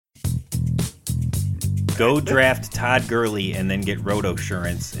Go draft Todd Gurley and then get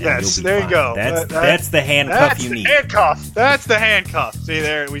Rotosurance. Yes, you'll be there fine. you go. That's the handcuff you need. That's the handcuff. See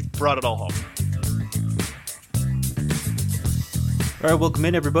there, we brought it all home. All right, welcome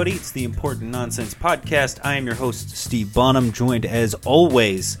in, everybody. It's the Important Nonsense Podcast. I am your host, Steve Bonham, joined as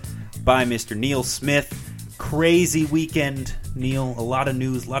always by Mr. Neil Smith. Crazy weekend, Neil. A lot of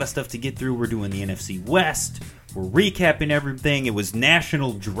news, a lot of stuff to get through. We're doing the NFC West. We're recapping everything. It was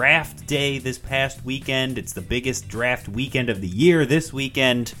National Draft Day this past weekend. It's the biggest draft weekend of the year this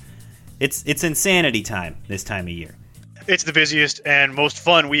weekend. It's insanity time this time of year. It's the busiest and most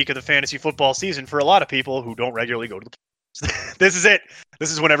fun week of the fantasy football season for a lot of people who don't regularly go to the This is it.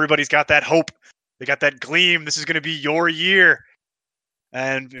 This is when everybody's got that hope. They got that gleam. This is going to be your year.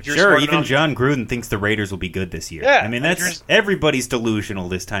 And if you're sure, even John Gruden thinks the Raiders will be good this year. Yeah, I mean, everybody's delusional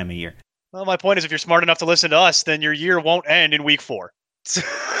this time of year. Well, my point is, if you're smart enough to listen to us, then your year won't end in week 4.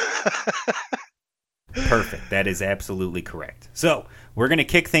 Perfect. That is absolutely correct. So we're going to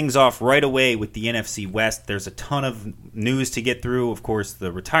kick things off right away with the NFC West. There's a ton of news to get through. Of course,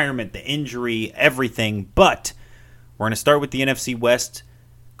 the retirement, the injury, everything. But we're going to start with the NFC West,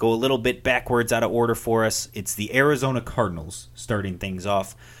 go a little bit backwards out of order for us. It's the Arizona Cardinals starting things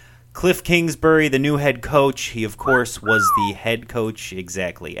off. Cliff Kingsbury, the new head coach. He, of course, was the head coach,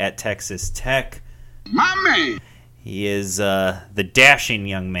 exactly, at Texas Tech. My man! He is the dashing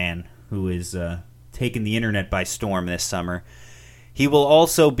young man who is taking the internet by storm this summer. He will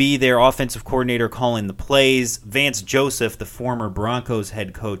also be their offensive coordinator calling the plays. Vance Joseph, the former Broncos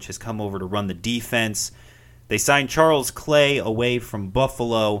head coach, has come over to run the defense. They signed Charles Clay away from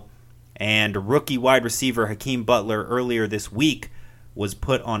Buffalo, and rookie wide receiver Hakeem Butler earlier this week was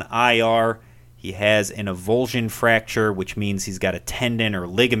put on IR. He has an avulsion fracture, which means he's got a tendon or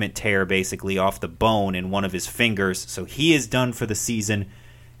ligament tear basically off the bone in one of his fingers, so he is done for the season.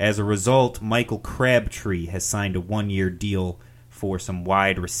 As a result, Michael Crabtree has signed a one-year deal for some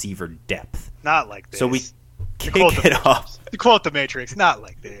wide receiver depth. Not like this. So we kick it off. To quote the Matrix, not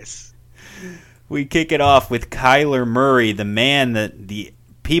like this. We kick it off with Kyler Murray, the man that the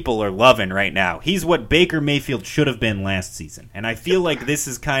people are loving right now. He's what Baker Mayfield should have been last season. And I feel like this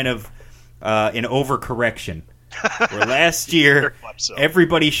is kind of an overcorrection. Where last year,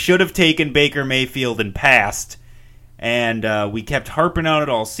 everybody should have taken Baker Mayfield and passed. And we kept harping on it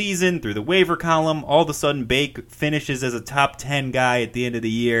all season through the waiver column. All of a sudden, Baker finishes as a top 10 guy at the end of the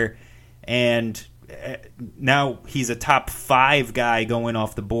year. And now he's a top 5 guy going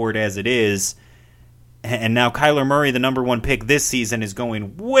off the board as it is. And now Kyler Murray, the number 1 pick this season, is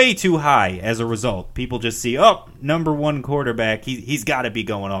going way too high as a result. People just see, number 1 quarterback. He's got to be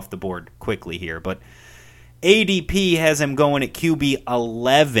going off the board quickly here. But ADP has him going at QB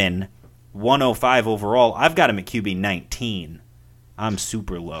 11, 105 overall. I've got him at QB 19. I'm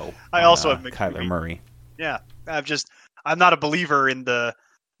super low. I also have Kyler Murray. Yeah, I'm not a believer in the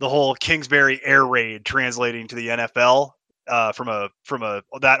whole Kingsbury air raid translating to the NFL. From a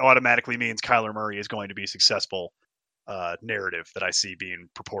that automatically means Kyler Murray is going to be successful narrative that I see being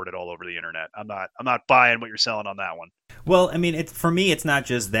purported all over the internet. I'm not buying what you're selling on that one. Well, I mean, for me, it's not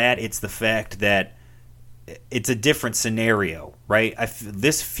just that. It's the fact that it's a different scenario, right?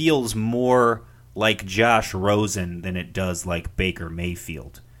 This feels more like Josh Rosen than it does like Baker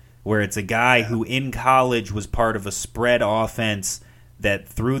Mayfield, where it's a guy who in college was part of a spread offense that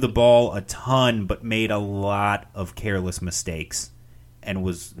threw the ball a ton but made a lot of careless mistakes and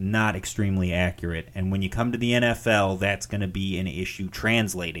was not extremely accurate. And when you come to the NFL, that's going to be an issue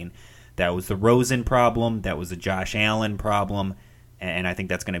translating. That was the Rosen problem. That was the Josh Allen problem. And I think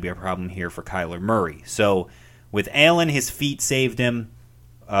that's going to be a problem here for Kyler Murray. So with Allen, his feet saved him.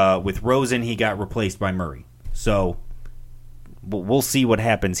 With Rosen, he got replaced by Murray. So we'll see what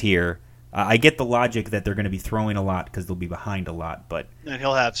happens here. I get the logic that they're going to be throwing a lot because they'll be behind a lot, but and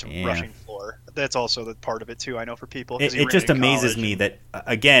he'll have some rushing floor. That's also the part of it too. I know for people. It just amazes me that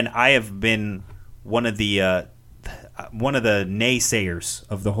again I have been one of the naysayers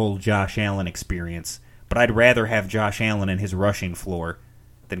of the whole Josh Allen experience, but I'd rather have Josh Allen and his rushing floor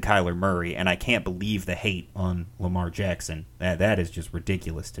than Kyler Murray, and I can't believe the hate on Lamar Jackson. That is just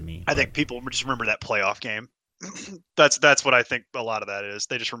ridiculous to me. I think people just remember that playoff game. That's what I think a lot of that is.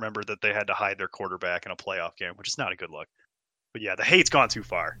 They just remember that they had to hide their quarterback in a playoff game, which is not a good look. But yeah, the hate's gone too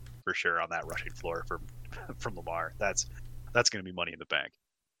far for sure on that rushing floor from Lamar. That's going to be money in the bank.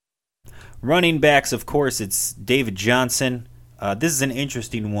 Running backs, of course, it's David Johnson. This is an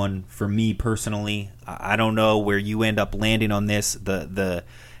interesting one for me personally. I don't know where you end up landing on this. The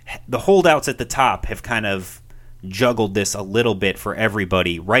holdouts at the top have kind of juggled this a little bit for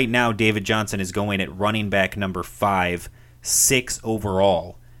everybody. Right now, David Johnson is going at running back number 5, 6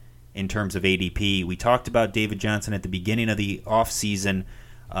 overall. in terms of ADP. We talked about David Johnson at the beginning of the offseason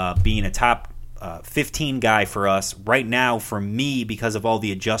being a top 15 guy for us. Right now, for me, because of all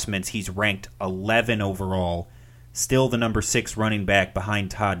the adjustments, he's ranked 11 overall. Still the number 6 running back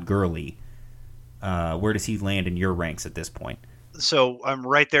behind Todd Gurley. Where does he land in your ranks at this point? So I'm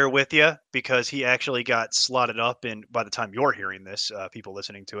right there with you because he actually got slotted up, and by the time you're hearing this, people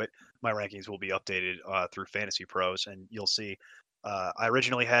listening to it, my rankings will be updated through Fantasy Pros, and you'll see. I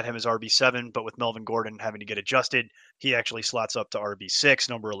originally had him as RB7, but with Melvin Gordon having to get adjusted, he actually slots up to RB6,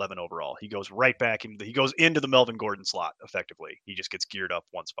 number 11 overall. He goes right back he goes into the Melvin Gordon slot effectively. He just gets geared up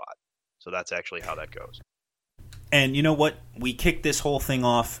one spot. So that's actually how that goes. And you know what? We kicked this whole thing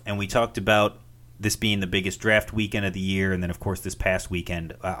off, and we talked about this being the biggest draft weekend of the year, and then, of course, this past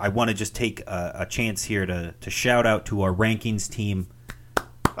weekend. I want to just take a chance here to shout out to our rankings team.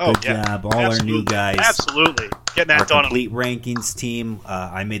 Good job, all our new guys. Absolutely. Getting that done. Our complete rankings team.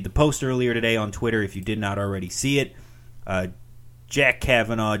 I made the post earlier today on Twitter if you did not already see it. Jack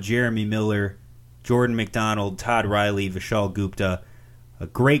Kavanaugh, Jeremy Miller, Jordan McDonald, Todd Riley, Vishal Gupta. A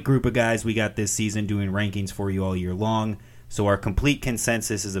great group of guys we got this season doing rankings for you all year long. So our complete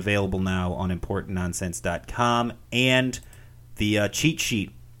consensus is available now on importantnonsense.com, and the cheat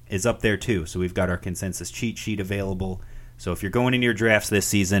sheet is up there too. So we've got our consensus cheat sheet available. So if you're going into your drafts this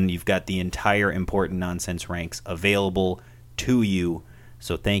season, you've got the entire Important Nonsense ranks available to you.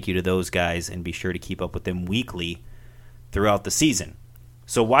 So thank you to those guys, and be sure to keep up with them weekly throughout the season.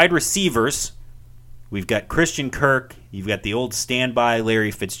 So wide receivers, we've got Christian Kirk, you've got the old standby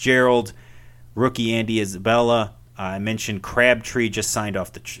Larry Fitzgerald, rookie Andy Isabella. I mentioned Crabtree just signed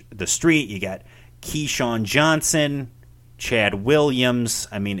off the street. You got Keyshawn Johnson, Chad Williams.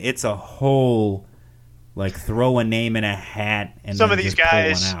 I mean, it's a whole, throw a name in a hat and some of these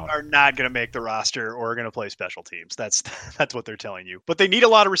guys are not going to make the roster or are going to play special teams. That's what they're telling you. But they need a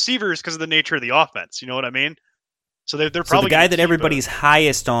lot of receivers because of the nature of the offense. You know what I mean? So they're probably so the guy that everybody's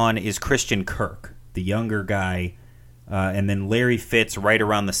highest on is Christian Kirk, the younger guy. And then Larry Fitz right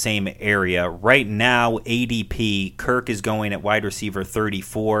around the same area. Right now, ADP, Kirk is going at wide receiver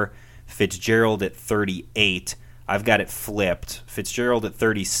 34, Fitzgerald at 38. I've got it flipped. Fitzgerald at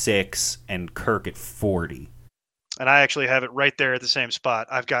 36 and Kirk at 40. And I actually have it right there at the same spot.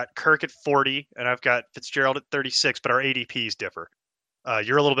 I've got Kirk at 40 and I've got Fitzgerald at 36, but our ADPs differ.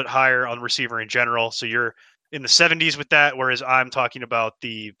 You're a little bit higher on receiver in general, so you're in the 70s with that, whereas I'm talking about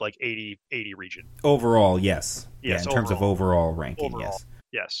the 80 region. Overall, yes. Yes, in terms of overall ranking,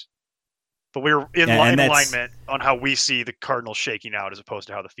 yes. But we're in alignment on how we see the Cardinals shaking out as opposed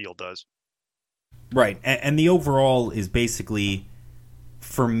to how the field does. Right, and the overall is basically,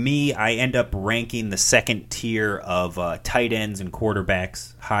 for me, I end up ranking the second tier of tight ends and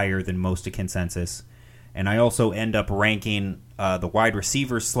quarterbacks higher than most of consensus. And I also end up ranking the wide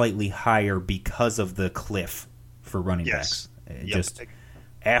receivers slightly higher because of the cliff for running backs. Just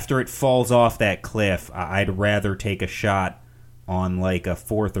after it falls off that cliff, I'd rather take a shot on a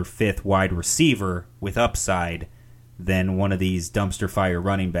 4th or 5th wide receiver with upside than one of these dumpster fire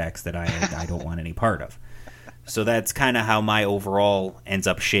running backs that I don't want any part of. So that's kind of how my overall ends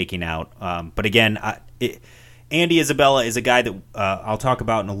up shaking out. But again, Andy Isabella is a guy that I'll talk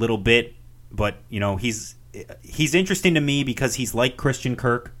about in a little bit. But, he's interesting to me because he's like Christian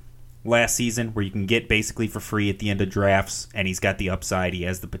Kirk last season, where you can get basically for free at the end of drafts, and he's got the upside. He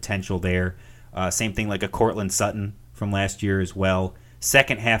has the potential there. Same thing like a Cortland Sutton from last year as well.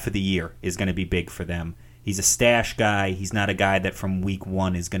 Second half of the year is going to be big for them. He's a stash guy. He's not a guy that from week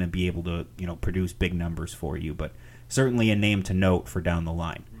one is going to be able to, produce big numbers for you, but certainly a name to note for down the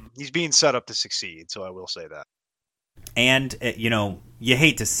line. He's being set up to succeed, so I will say that. And, you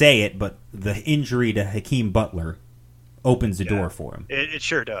hate to say it, but the injury to Hakeem Butler opens the door for him. It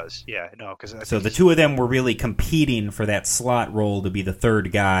sure does. Yeah, no, so the two of them were really competing for that slot role to be the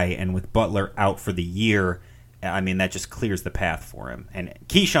third guy, and with Butler out for the year, that just clears the path for him. And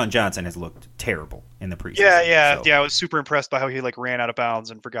Keyshawn Johnson has looked terrible in the preseason. Yeah. I was super impressed by how he ran out of bounds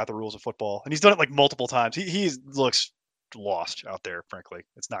and forgot the rules of football, and he's done it multiple times. He looks lost out there. Frankly,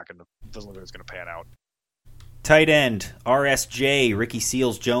 doesn't look like it's gonna pan out. Tight end, RSJ, Ricky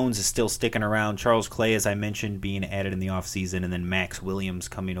Seals-Jones is still sticking around. Charles Clay, as I mentioned, being added in the offseason, and then Max Williams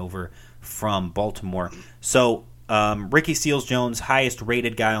coming over from Baltimore. So Ricky Seals-Jones, highest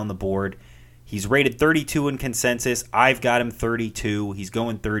rated guy on the board. He's rated 32 in consensus. I've got him 32. He's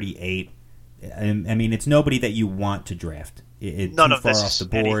going 38. It's nobody that you want to draft. It's too far off the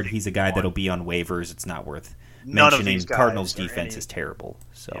board. He's a guy that'll be on waivers. It's not worth mentioning. Cardinals' defense is terrible.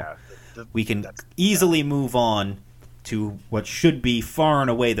 So. Yeah. We can easily move on to what should be far and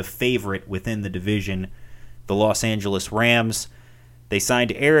away the favorite within the division, the Los Angeles Rams. They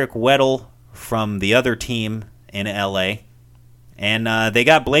signed Eric Weddle from the other team in LA. And they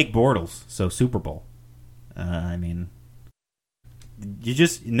got Blake Bortles, so Super Bowl. I mean, you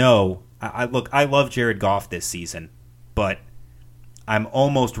just know. Look, I love Jared Goff this season, but I'm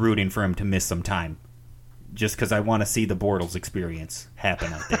almost rooting for him to miss some time, just because I want to see the Bortles experience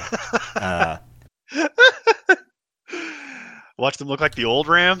happen out there. Watch them look like the old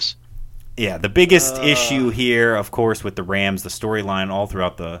Rams. Yeah, the biggest issue here, of course, with the Rams, the storyline all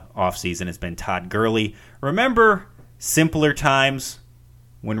throughout the offseason has been Todd Gurley. Remember simpler times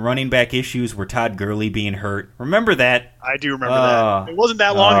when running back issues were Todd Gurley being hurt? Remember that? I do remember that. It wasn't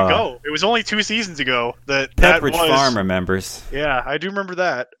that long ago. It was only 2 seasons ago. Pepperidge Farm remembers. Yeah, I do remember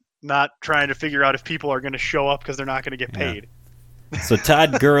that. Not trying to figure out if people are going to show up because they're not going to get paid. Yeah. So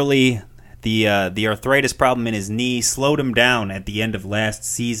Todd Gurley, the arthritis problem in his knee slowed him down at the end of last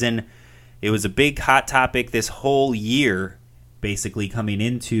season. It was a big hot topic this whole year, basically coming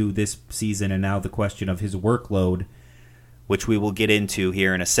into this season, and now the question of his workload, which we will get into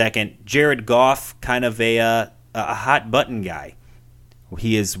here in a second. Jared Goff, kind of a hot button guy.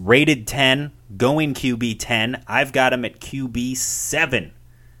 He is rated 10, going QB 10. I've got him at QB 7.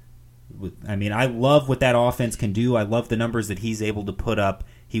 I mean, I love what that offense can do. I love the numbers that he's able to put up.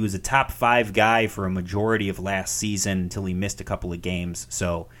 He was a top 5 guy for a majority of last season until he missed a couple of games.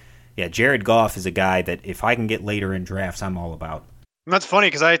 So, yeah, Jared Goff is a guy that if I can get later in drafts, I'm all about. And that's funny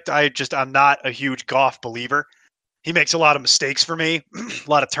because I'm not a huge Goff believer. He makes a lot of mistakes for me, a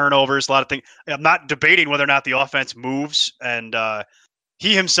lot of turnovers, a lot of things. I'm not debating whether or not the offense moves, and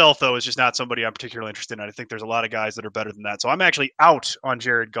he himself, though, is just not somebody I'm particularly interested in. I think there's a lot of guys that are better than that. So I'm actually out on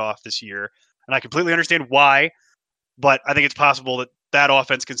Jared Goff this year, and I completely understand why, but I think it's possible that that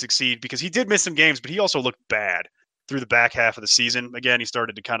offense can succeed because he did miss some games, but he also looked bad through the back half of the season. Again, he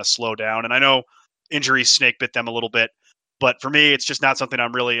started to kind of slow down, and I know injuries snake bit them a little bit, but for me, it's just not something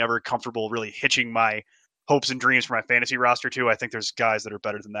I'm really ever comfortable really hitching my hopes and dreams for my fantasy roster too. I think there's guys that are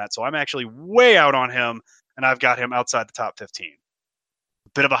better than that. So I'm actually way out on him, and I've got him outside the top 15. A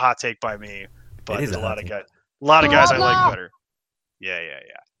bit of a hot take by me, but there's a lot of guys I like better. Yeah.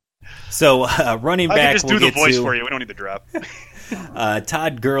 So running back, I can just do the voice for you. We don't need the drop.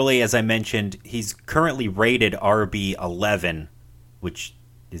 Todd Gurley, as I mentioned, he's currently rated RB 11, which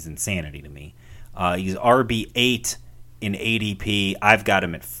is insanity to me. He's RB 8 in ADP. I've got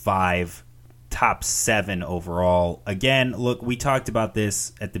him at 5. Top 7 overall. Again, look, we talked about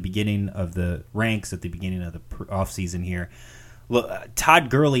this at the beginning of the ranks, at the beginning of the offseason here. Look, Todd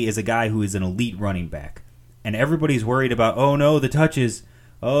Gurley is a guy who is an elite running back. And everybody's worried about, oh no, the touches.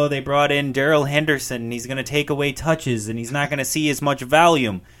 Oh, they brought in Darrell Henderson, and he's going to take away touches, and he's not going to see as much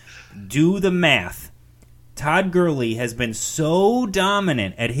volume. Do the math. Todd Gurley has been so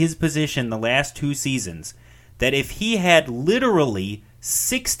dominant at his position the last 2 seasons that if he had literally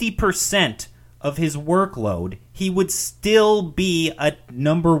 60% of his workload, he would still be a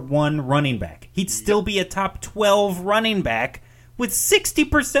number 1 running back. He'd still be a top 12 running back with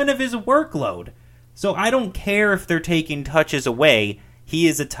 60% of his workload. So I don't care if they're taking touches away. He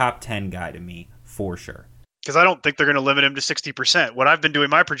is a top 10 guy to me, for sure. Because I don't think they're going to limit him to 60%. What I've been doing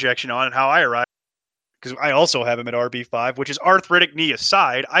my projection on and how I arrive, because I also have him at RB5, which is arthritic knee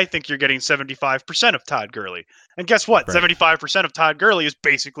aside, I think you're getting 75% of Todd Gurley. And guess what? Right. 75% of Todd Gurley is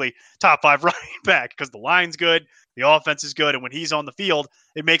basically top 5 running back because the line's good, the offense is good, and when he's on the field,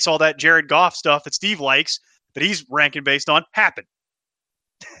 it makes all that Jared Goff stuff that Steve likes, that he's ranking based on, happen.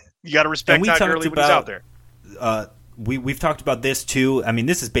 You got to respect Todd Gurley when he's out there. We've talked about this too. I mean,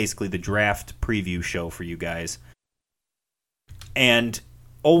 this is basically the draft preview show for you guys. And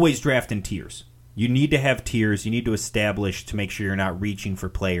always draft in tiers. You need to have tiers. You need to establish to make sure you're not reaching for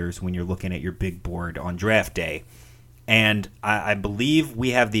players when you're looking at your big board on draft day. And I believe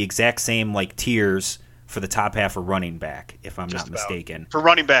we have the exact same tiers for the top half of running back, if I'm not mistaken. For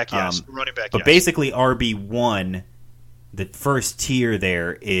running back, yes. But basically RB1, the first tier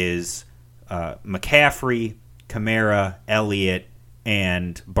there is McCaffrey, Kamara, Elliott,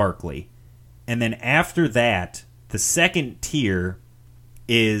 and Barkley. And then after that, the second tier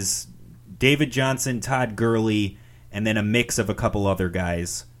is David Johnson, Todd Gurley, and then a mix of a couple other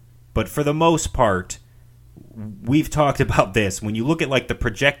guys. But for the most part, we've talked about this. When you look at the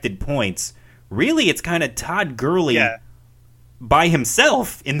projected points, really it's kind of Todd Gurley by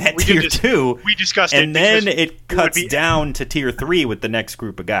himself in that tier 2. We discussed it. And then it cuts down to tier 3 with the next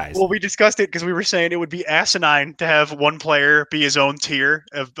group of guys. Well, we discussed it because we were saying it would be asinine to have one player be his own tier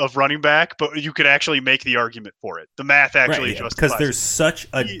of running back, but you could actually make the argument for it. The math actually justifies it. Because there's such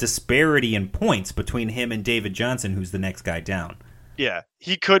a disparity in points between him and David Johnson, who's the next guy down. Yeah,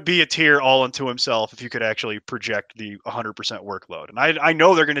 he could be a tier all unto himself if you could actually project the 100% workload. And I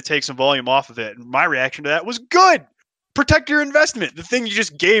know they're going to take some volume off of it. And my reaction to that was good. Protect your investment. The thing you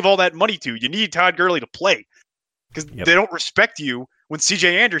just gave all that money to. You need Todd Gurley to play because they don't respect you when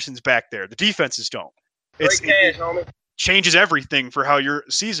CJ Anderson's back there. The defenses don't. It changes everything for how your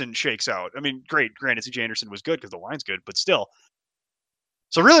season shakes out. I mean, great. Granted, CJ Anderson was good because the line's good, but still.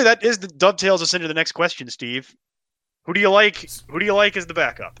 So really, that is the dovetails us into the next question, Steve. Who do you like? Who do you like as the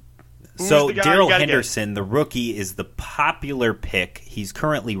backup? So Darrell Henderson, the rookie, is the popular pick. He's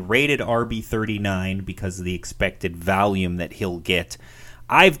currently rated RB39 because of the expected volume that he'll get.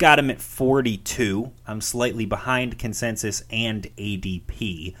 I've got him at 42. I'm slightly behind consensus and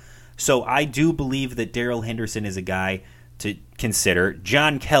ADP. So I do believe that Darrell Henderson is a guy to consider.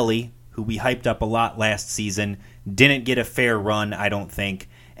 John Kelly, who we hyped up a lot last season, didn't get a fair run, I don't think.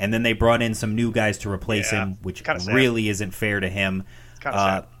 And then they brought in some new guys to replace him, which really isn't fair to him.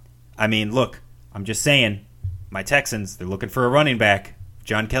 I mean, look, I'm just saying, my Texans, they're looking for a running back.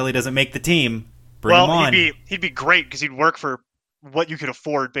 John Kelly doesn't make the team. Bring him on. He'd be great because he'd work for what you could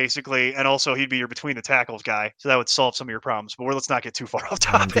afford, basically, and also he'd be your between the tackles guy, so that would solve some of your problems. But let's not get too far off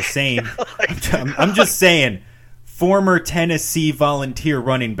topic. I'm just saying. I'm just saying. Former Tennessee Volunteer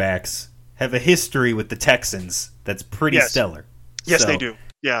running backs have a history with the Texans that's pretty stellar. Yes, they do.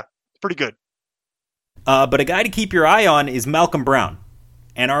 Yeah, pretty good. But a guy to keep your eye on is Malcolm Brown.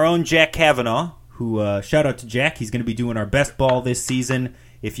 And our own Jack Kavanaugh, who, shout out to Jack, he's going to be doing our best ball this season.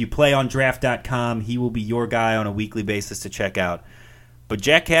 If you play on draft.com, he will be your guy on a weekly basis to check out. But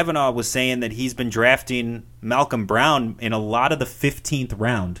Jack Kavanaugh was saying that he's been drafting Malcolm Brown in a lot of the 15th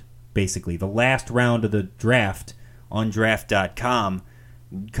round, basically, the last round of the draft on draft.com,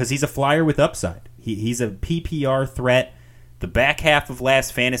 because he's a flyer with upside. He's a PPR threat. The back half of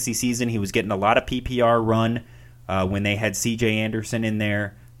last fantasy season, he was getting a lot of PPR run when they had C.J. Anderson in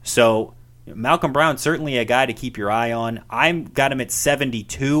there. So Malcolm Brown, certainly a guy to keep your eye on. I've got him at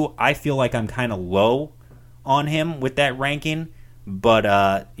 72. I feel like I'm kind of low on him with that ranking.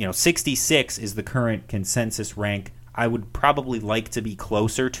 But, 66 is the current consensus rank. I would probably like to be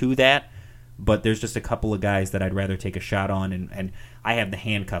closer to that. But there's just a couple of guys that I'd rather take a shot on. And I have the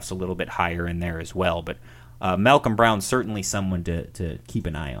handcuffs a little bit higher in there as well. But Malcolm Brown's certainly someone to keep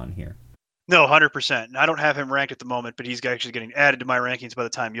an eye on here. No, 100%. I don't have him ranked at the moment, but he's actually getting added to my rankings by the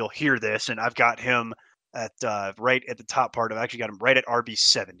time you'll hear this. And I've got him at right at the top part. I've actually got him right at RB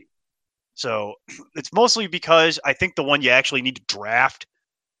 70. So it's mostly because I think the one you actually need to draft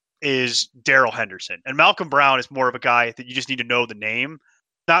is Darrell Henderson. And Malcolm Brown is more of a guy that you just need to know the name.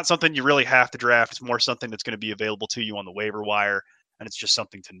 Not something you really have to draft. It's more something that's going to be available to you on the waiver wire. And it's just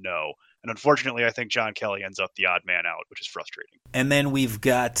something to know. And unfortunately, I think John Kelly ends up the odd man out, which is frustrating. And then we've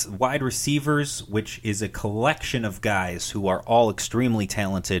got wide receivers, which is a collection of guys who are all extremely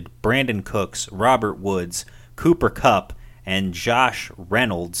talented. Brandon Cooks, Robert Woods, Cooper Kupp, and Josh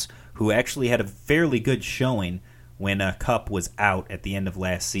Reynolds, who actually had a fairly good showing when Kupp was out at the end of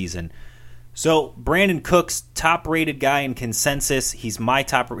last season. So Brandon Cooks, top-rated guy in consensus. He's my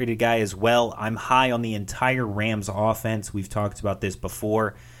top-rated guy as well. I'm high on the entire Rams offense. We've talked about this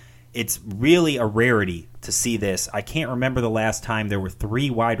before. It's really a rarity to see this. I can't remember the last time there were 3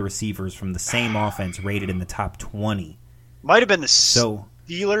 wide receivers from the same offense rated in the top 20. Might have been the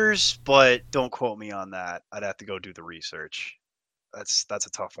Steelers, but don't quote me on that. I'd have to go do the research. That's a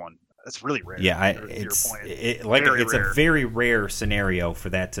tough one. That's really rare. Yeah, it's a very rare scenario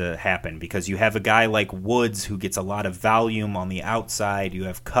for that to happen because you have a guy like Woods who gets a lot of volume on the outside. You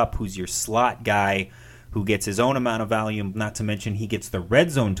have Kupp, who's your slot guy, who gets his own amount of volume, not to mention he gets the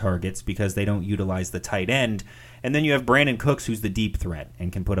red zone targets because they don't utilize the tight end. And then you have Brandon Cooks, who's the deep threat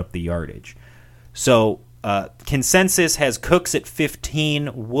and can put up the yardage. So consensus has Cooks at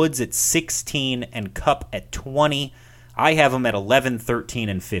 15, Woods at 16, and Kupp at 20. I have them at 11, 13,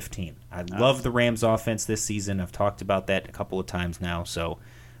 and 15. I love the Rams offense this season. I've talked about that a couple of times now. So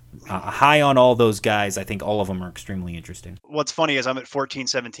high on all those guys. I think all of them are extremely interesting. What's funny is I'm at 14,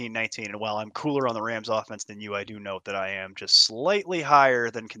 17, 19. And while I'm cooler on the Rams offense than you, I do note that I am just slightly higher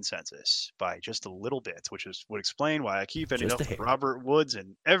than consensus by just a little bit, which would explain why I keep ending up with Robert Woods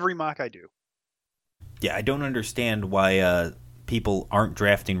in every mock I do. Yeah, I don't understand why people aren't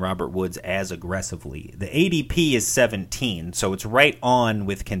drafting Robert Woods as aggressively. The ADP is 17, so it's right on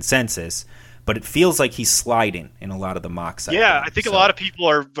with consensus, but it feels like he's sliding in a lot of the mocks. I think a lot of people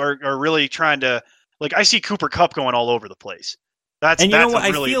are really trying to, like, I see Cooper Kupp going all over the place. That's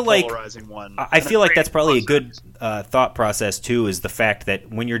really polarizing one. I feel like that's probably a good thought process too, is the fact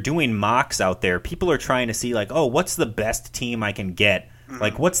that when you're doing mocks out there, people are trying to see like, oh, what's the best team I can get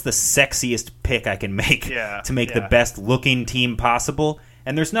Like, what's the sexiest pick I can make to make the best looking team possible?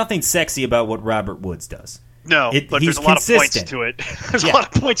 And there's nothing sexy about what Robert Woods does. No, but there's a lot of points to it. There's a lot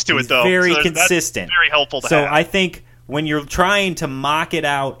of points to it, though. Very consistent. That's very helpful to have. So I think when you're trying to mock it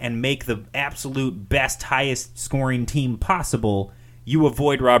out and make the absolute best, highest scoring team possible, you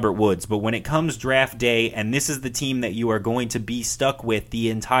avoid Robert Woods. But when it comes draft day and this is the team that you are going to be stuck with the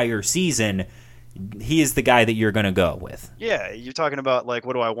entire season, he is the guy that you're going to go with. Yeah, you're talking about, like,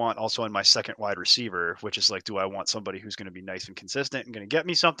 what do I want also in my second wide receiver, which is like, do I want somebody who's going to be nice and consistent and going to get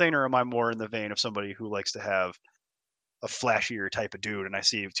me something, or am I more in the vein of somebody who likes to have a flashier type of dude? And I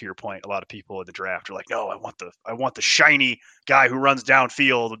see, to your point, a lot of people in the draft are like, no, I want the shiny guy who runs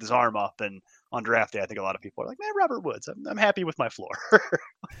downfield with his arm up. And on draft day, I think a lot of people are like, man, Robert Woods, I'm happy with my floor.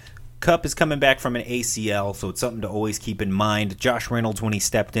 Kupp is coming back from an ACL, so it's something to always keep in mind. Josh Reynolds, when he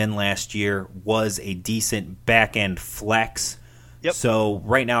stepped in last year, was a decent back-end flex. Yep. So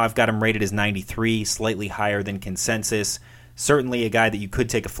right now I've got him rated as 93, slightly higher than consensus. Certainly a guy that you could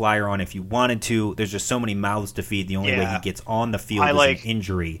take a flyer on if you wanted to. There's just so many mouths to feed. The only way he gets on the field is an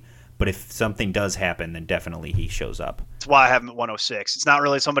injury. But if something does happen, then definitely he shows up. That's why I have him at 106. It's not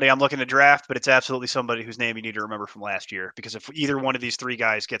really somebody I'm looking to draft, but it's absolutely somebody whose name you need to remember from last year. Because if either one of these three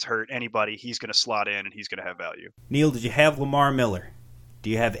guys gets hurt, anybody, he's going to slot in and he's going to have value. Neil, did you have Lamar Miller?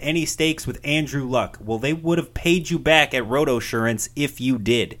 Do you have any stakes with Andrew Luck? Well, they would have paid you back at RotoSurance if you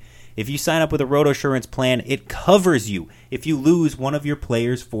did. If you sign up with a RotoSurance plan, it covers you if you lose one of your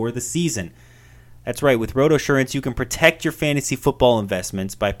players for the season. That's right, with RotoSurance, you can protect your fantasy football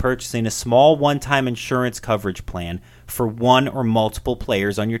investments by purchasing a small one-time insurance coverage plan for one or multiple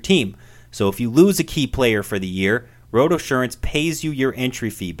players on your team. So if you lose a key player for the year, RotoSurance pays you your entry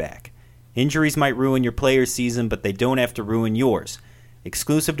fee back. Injuries might ruin your player's season, but they don't have to ruin yours.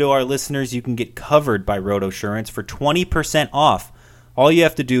 Exclusive to our listeners, you can get covered by RotoSurance for 20% off. All you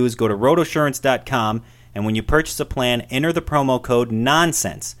have to do is go to rotosurance.com, and when you purchase a plan, enter the promo code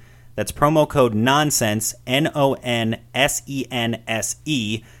NONSENSE. That's promo code NONSENSE, NONSENSE,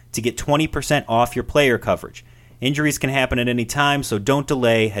 to get 20% off your player coverage. Injuries can happen at any time, so don't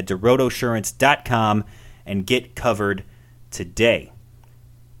delay. Head to rotosurance.com and get covered today.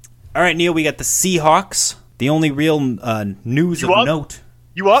 All right, Neil, we got the Seahawks. The only real news of note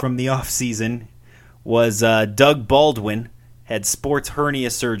from the offseason was Doug Baldwin had sports hernia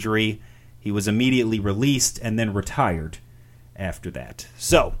surgery. He was immediately released and then retired after that.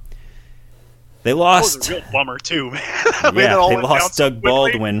 So they lost. That was a real bummer, too, man. They lost Doug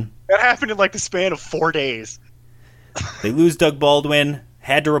Baldwin. That happened in like the span of 4 days. They lose Doug Baldwin,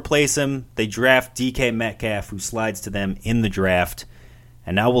 had to replace him. They draft DK Metcalf, who slides to them in the draft.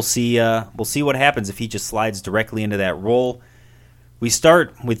 And now we'll see what happens if he just slides directly into that role. We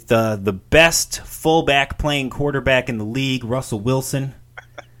start with the best fullback playing quarterback in the league, Russell Wilson.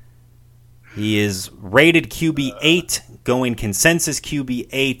 He is rated QB 8, going consensus QB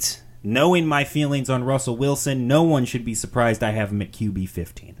 8. Knowing my feelings on Russell Wilson, no one should be surprised I have him at QB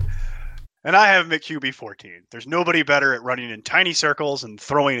 15. And I have him at QB 14. There's nobody better at running in tiny circles and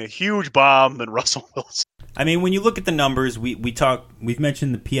throwing a huge bomb than Russell Wilson. I mean, when you look at the numbers, we've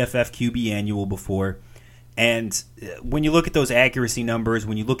mentioned the PFF QB annual before, and when you look at those accuracy numbers,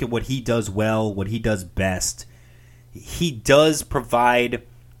 when you look at what he does well, what he does best, he does provide,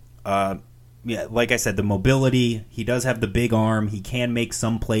 like I said, the mobility. He does have the big arm. He can make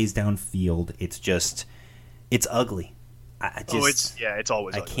some plays downfield. It's ugly. It's always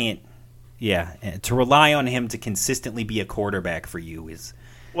ugly. I can't. Yeah, to rely on him to consistently be a quarterback for you is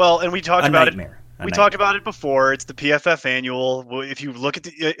and we talked about nightmare. We talked about it before. It's the PFF annual. If you look at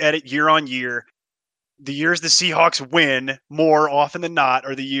it year on year, the years the Seahawks win more often than not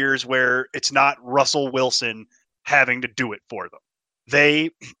are the years where it's not Russell Wilson having to do it for them. They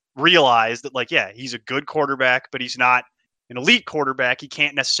realize that, he's a good quarterback, but he's not an elite quarterback. He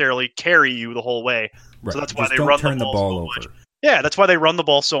can't necessarily carry you the whole way. Right. So that's why Just they don't run turn the ball so over. much. Yeah, that's why they run the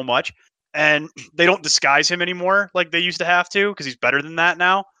ball so much. And they don't disguise him anymore like they used to have to, because he's better than that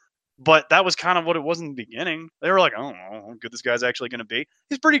now. But that was kind of what it was in the beginning. They were like, I don't know how good this guy's actually going to be.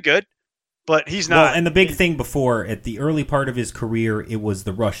 He's pretty good, but he's not. Well, and the big thing before, at the early part of his career, it was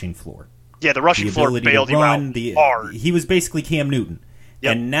the rushing floor. Yeah, the rushing floor bailed you out hard. He was basically Cam Newton.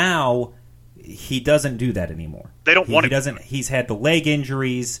 Yep. And now he doesn't do that anymore. They don't want him. He's had the leg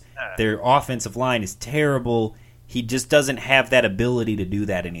injuries. Their offensive line is terrible. He just doesn't have that ability to do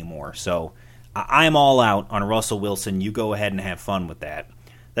that anymore. So I'm all out on Russell Wilson. You go ahead and have fun with that.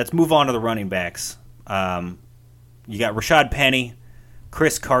 Let's move on to the running backs. You got Rashad Penny,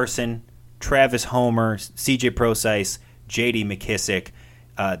 Chris Carson, Travis Homer, CJ Prosise, J.D. McKissick.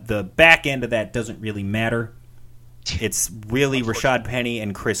 The back end of that doesn't really matter. It's really Rashad Penny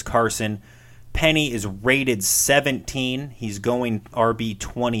and Chris Carson. Penny is rated 17. He's going RB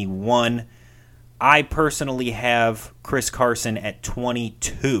 21. I personally have Chris Carson at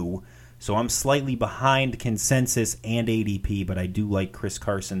 22. So I'm slightly behind consensus and ADP, but I do like Chris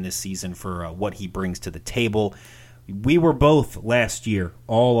Carson this season for what he brings to the table. We were both last year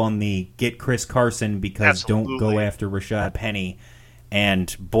all on the get Chris Carson because don't go after Rashad Penny.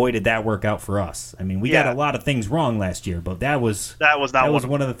 And boy, did that work out for us. I mean, we got a lot of things wrong last year, but that was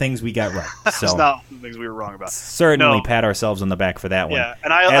one of the things we got right. That was not one of the things we were wrong about. Certainly pat ourselves on the back for that one. Yeah,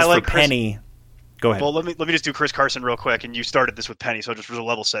 and I like for Penny. Go ahead. Well, let me just do Chris Carson real quick, and you started this with Penny, so just for the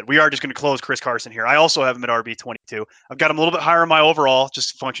level set. We are just going to close Chris Carson here. I also have him at RB 22. I've got him a little bit higher in my overall,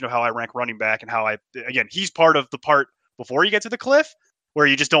 just a function of how I rank running back and how he's part of the part before you get to the cliff where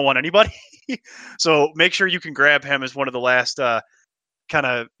you just don't want anybody. So make sure you can grab him as one of the last kind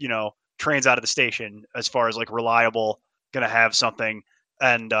of, trains out of the station as far as like reliable, going to have something.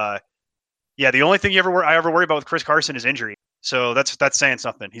 And the only thing I ever worry about with Chris Carson is injury. So that's saying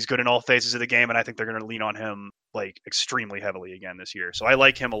something. He's good in all phases of the game, and I think they're going to lean on him like extremely heavily again this year. So I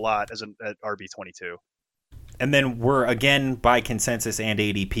like him a lot at RB 22. And then we're again by consensus and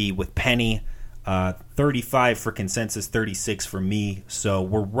ADP with Penny, 35 for consensus, 36 for me. So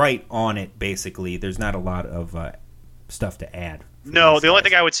we're right on it basically. There's not a lot of stuff to add. No, the only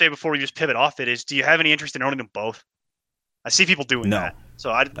thing I would say before we just pivot off it is, do you have any interest in owning them both? I see people doing that. So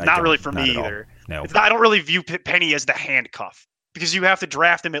not really for me either. No. I don't really view Penny as the handcuff because you have to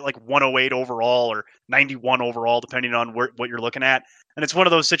draft him at like 108 overall or 91 overall, depending on what you're looking at. And it's one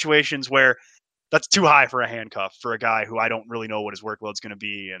of those situations where that's too high for a handcuff for a guy who I don't really know what his workload's going to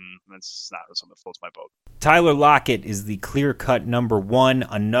be, and that's not something that floats my boat. Tyler Lockett is the clear-cut number one,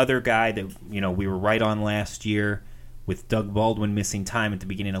 another guy that we were right on last year. With Doug Baldwin missing time at the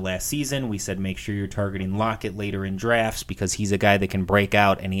beginning of last season, we said make sure you're targeting Lockett later in drafts because he's a guy that can break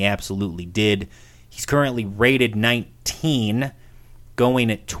out, and he absolutely did. He's currently rated 19,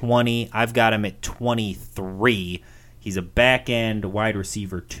 going at 20. I've got him at 23. He's a back-end wide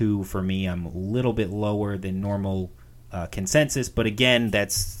receiver 2 for me. I'm a little bit lower than normal consensus, but again,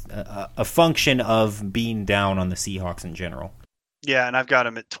 that's a function of being down on the Seahawks in general. Yeah, and I've got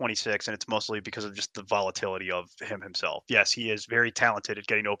him at 26, and it's mostly because of just the volatility of him himself. Yes, he is very talented at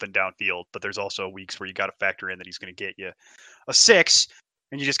getting open downfield, but there's also weeks where you got to factor in that he's going to get you a 6,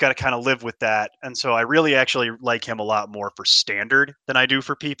 and you just got to kind of live with that. And so I really actually like him a lot more for standard than I do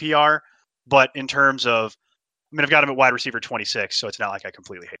for PPR. But in terms of, I've got him at wide receiver 26, so it's not like I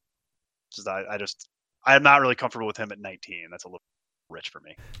completely hate him. I'm not really comfortable with him at 19. That's a little rich for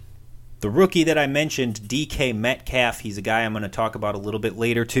me. The rookie that I mentioned, DK Metcalf, he's a guy I'm going to talk about a little bit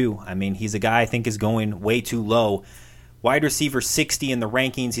later too. I mean, he's a guy I think is going way too low. Wide receiver 60 in the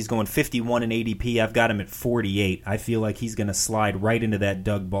rankings. He's going 51 in ADP. I've got him at 48. I feel like he's going to slide right into that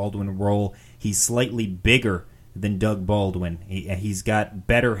Doug Baldwin role. He's slightly bigger than Doug Baldwin. He's got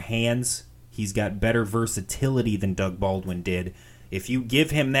better hands. He's got better versatility than Doug Baldwin did. If you give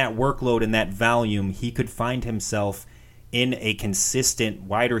him that workload and that volume, he could find himself in a consistent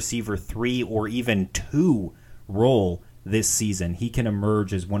wide receiver 3 or even 2 role this season. He can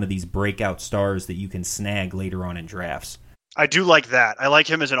emerge as one of these breakout stars that you can snag later on in drafts. I do like that. I like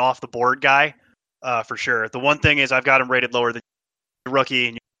him as an off-the-board guy, for sure. The one thing is I've got him rated lower than the rookie,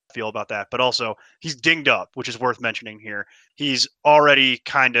 and you feel about that. But also, he's dinged up, which is worth mentioning here. He's already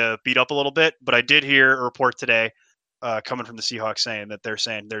kind of beat up a little bit, but I did hear a report today coming from the Seahawks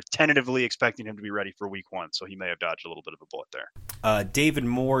saying they're tentatively expecting him to be ready for week 1, so he may have dodged a little bit of a bullet there. David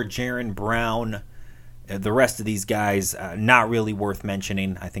Moore, Jaron Brown, the rest of these guys, not really worth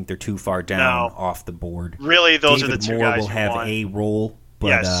mentioning. I think they're too far down off the board. Really, those David are the two Moore guys will have want. a role, but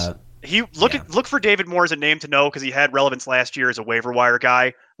yes. Look for David Moore as a name to know because he had relevance last year as a waiver wire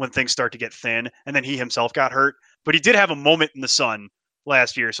guy when things start to get thin, and then he himself got hurt. But he did have a moment in the sun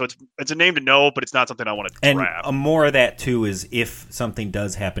last year, so it's a name to know, but it's not something I want to draft. And more of that too is if something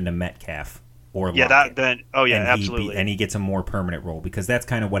does happen to Metcalf or Lockett, absolutely, and he gets a more permanent role because that's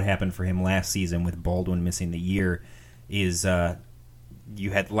kind of what happened for him last season with Baldwin missing the year. Is you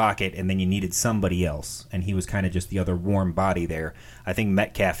had Lockett and then you needed somebody else, and he was kind of just the other warm body there. I think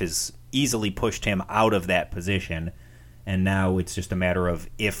Metcalf has easily pushed him out of that position. And now it's just a matter of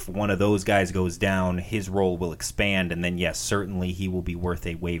if one of those guys goes down, his role will expand, and then, yes, certainly he will be worth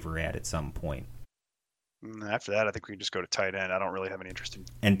a waiver at some point. After that, I think we can just go to tight end. I don't really have any interest in.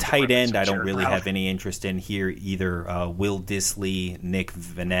 And tight end, I don't really have any interest in here either. Will Dissly, Nick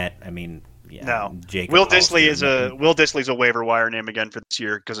Vannett. I mean, Yeah, No. Jacob Will Hollister. Will Dissly's a waiver wire name again for this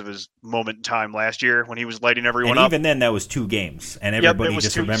year because of his moment in time last year when he was lighting everyone and up. even then, that was 2 games, and Yep, everybody it was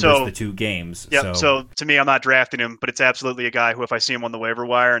just 2, remembers so the 2 games. Yep. So to me, I'm not drafting him, but it's absolutely a guy who, if I see him on the waiver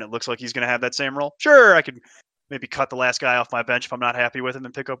wire and it looks like he's going to have that same role, sure, I could maybe cut the last guy off my bench if I'm not happy with him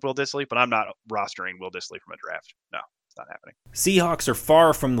and pick up Will Dissly. But I'm not rostering Will Dissly from a draft. No, it's not happening. Seahawks are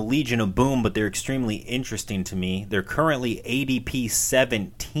far from the Legion of Boom, but they're extremely interesting to me. They're currently ADP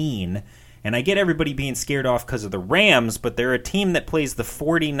 17, and I get everybody being scared off because of the Rams, but they're a team that plays the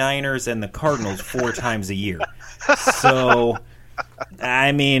 49ers and the Cardinals 4 times a year. So,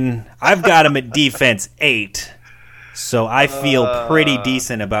 I mean, I've got them at defense 8, so I feel pretty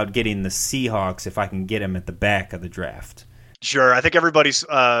decent about getting the Seahawks if I can get them at the back of the draft. Sure. I think everybody's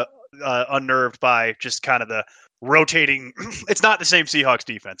unnerved by just kind of the rotating. It's not the same Seahawks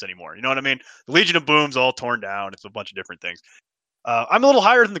defense anymore. You know what I mean? The Legion of Boom's all torn down. It's a bunch of different things. I'm a little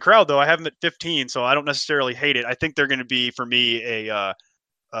higher than the crowd, though. I have them at 15, so I don't necessarily hate it. I think they're going to be, for me, a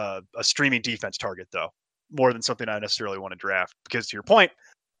streaming defense target, though, more than something I necessarily want to draft. Because to your point,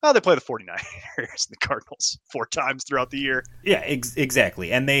 they play the 49ers and the Cardinals 4 times throughout the year. Yeah,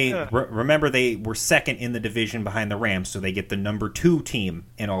 exactly. And they remember they were second in the division behind the Rams, so they get the number 2 team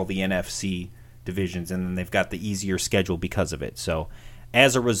in all the NFC divisions, and then they've got the easier schedule because of it. So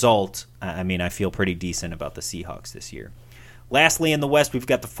as a result, I mean, I feel pretty decent about the Seahawks this year. Lastly, in the West, we've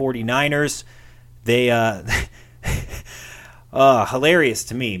got the 49ers. They, hilarious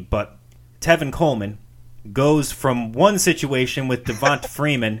to me, but Tevin Coleman goes from one situation with Devonta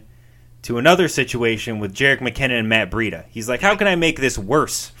Freeman to another situation with Jerick McKinnon and Matt Breida. He's like, how can I make this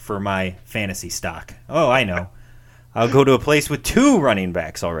worse for my fantasy stock? Oh, I know. I'll go to a place with 2 running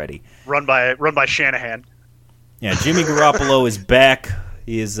backs already. Run by Shanahan. Yeah, Jimmy Garoppolo is back.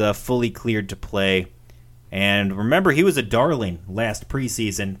 He is fully cleared to play. And remember, he was a darling last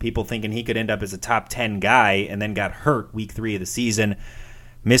preseason. People thinking he could end up as a top 10 guy, and then got hurt week 3 of the season.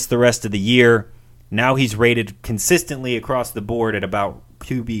 Missed the rest of the year. Now he's rated consistently across the board at about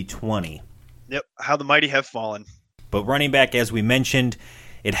QB 20. Yep, how the mighty have fallen. But running back, as we mentioned,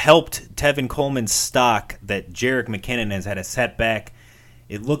 it helped Tevin Coleman's stock that Jerick McKinnon has had a setback.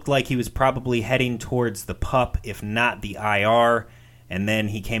 It looked like he was probably heading towards the PUP, if not the IR. And then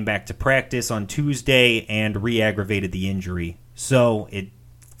he came back to practice on Tuesday and re-aggravated the injury. So it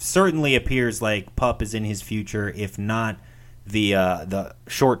certainly appears like PUP is in his future, if not the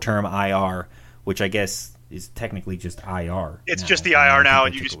short-term IR, which I guess is technically just IR. It's just the IR now,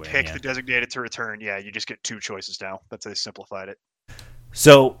 and you just pick the designated to return. Yeah, you just get 2 choices now. That's how they simplified it.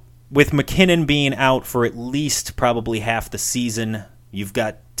 So with McKinnon being out for at least probably half the season, you've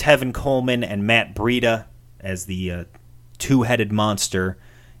got Tevin Coleman and Matt Breida as the 2-headed monster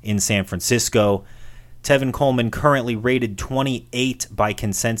in San Francisco. Tevin Coleman currently rated 28 by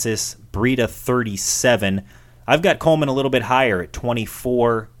consensus, Breida 37. I've got Coleman a little bit higher at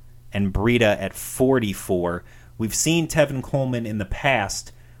 24 and Breida at 44. We've seen Tevin Coleman in the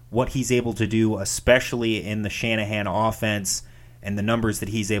past, what he's able to do, especially in the Shanahan offense and the numbers that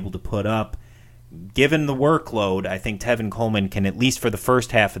he's able to put up. Given the workload, I think Tevin Coleman can, at least for the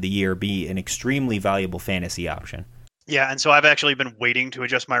first half of the year, be an extremely valuable fantasy option. Yeah, and so I've actually been waiting to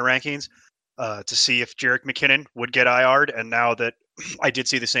adjust my rankings to see if Jerick McKinnon would get IR'd, and now that I did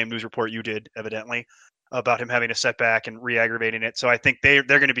see the same news report you did, evidently, about him having a setback and re-aggravating it. So I think they're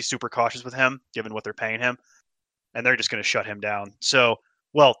going to be super cautious with him, given what they're paying him, and they're just going to shut him down. So,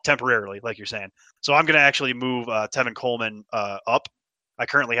 well, temporarily, like you're saying. So I'm going to actually move Tevin Coleman up. I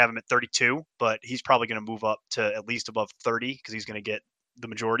currently have him at 32, but he's probably going to move up to at least above 30 because he's going to get the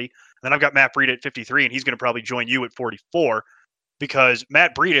majority. And then I've got Matt Breida at 53, and he's going to probably join you at 44 because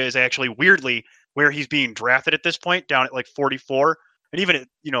Matt Breida is actually weirdly where he's being drafted at this point, down at like 44, and even at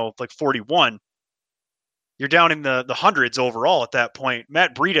like 41. You're down in the hundreds overall at that point.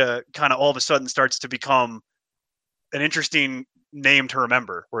 Matt Breida kind of all of a sudden starts to become an interesting name to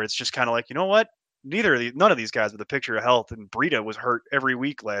remember, where it's just kind of like, you know what? None of these guys with a picture of health, and Breida was hurt every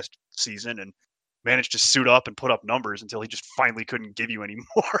week last season and managed to suit up and put up numbers until he just finally couldn't give you any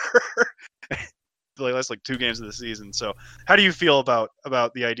more. The last 2 games of the season. So how do you feel about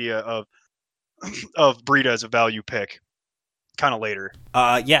the idea of Breida as a value pick kind of later?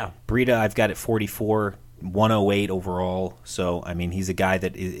 Yeah, Breida I've got at 44, 108 overall. So, I mean, he's a guy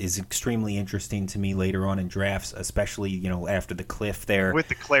that is extremely interesting to me later on in drafts, especially, after the cliff there. With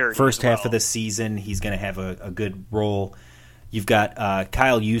the clarity. First half of the season, he's going to have a good role. You've got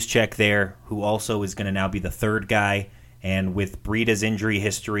Kyle Juszczyk there, who also is going to now be the 3rd guy. And with Breida's injury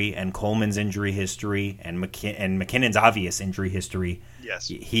history and Coleman's injury history and McKinnon's obvious injury history, yes,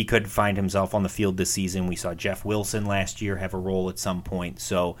 he could find himself on the field this season. We saw Jeff Wilson last year have a role at some point.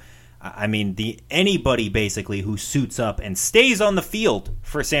 So I mean, anybody basically who suits up and stays on the field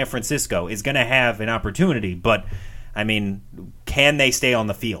for San Francisco is going to have an opportunity. But, I mean, can they stay on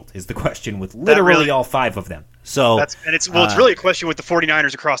the field is the question with literally all 5 of them. So it's really a question with the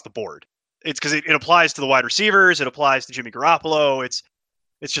 49ers across the board. It's because it applies to the wide receivers. It applies to Jimmy Garoppolo. It's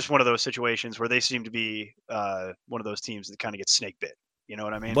just one of those situations where they seem to be one of those teams that kind of gets snake bit. You know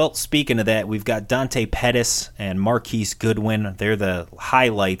what I mean? Well, speaking of that, we've got Dante Pettis and Marquise Goodwin. They're the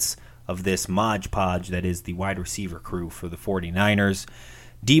highlights of this Mod Podge that is the wide receiver crew for the 49ers.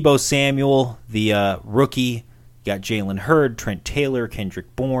 Deebo Samuel, the rookie. You got Jalen Hurd, Trent Taylor,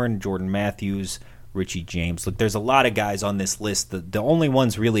 Kendrick Bourne, Jordan Matthews, Richie James. Look, there's a lot of guys on this list. The only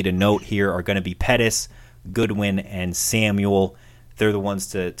ones really to note here are going to be Pettis, Goodwin, and Samuel. They're the ones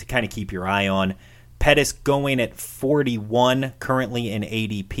to kind of keep your eye on. Pettis going at 41 currently in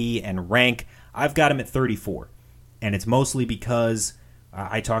ADP and rank. I've got him at 34. And it's mostly because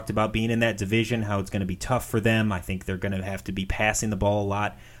I talked about being in that division, how it's going to be tough for them. I think they're going to have to be passing the ball a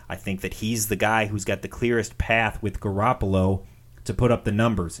lot. I think that he's the guy who's got the clearest path with Garoppolo to put up the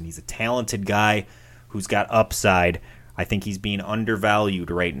numbers. And he's a talented guy who's got upside. I think he's being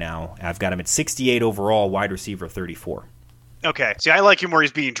undervalued right now. I've got him at 68 overall, wide receiver 34. Okay. See, I like him where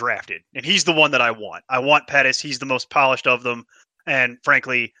he's being drafted, and he's the one that I want. I want Pettis. He's the most polished of them. And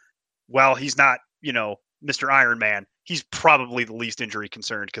frankly, while he's not, Mr. Iron Man, he's probably the least injury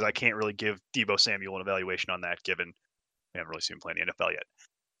concerned because I can't really give Deebo Samuel an evaluation on that given we haven't really seen him play in the NFL yet.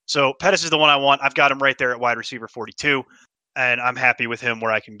 So Pettis is the one I want. I've got him right there at wide receiver 42, and I'm happy with him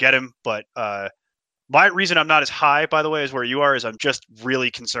where I can get him. But my reason I'm not as high, by the way, as where you are, is I'm just really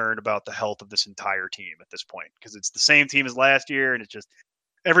concerned about the health of this entire team at this point because it's the same team as last year, and it's just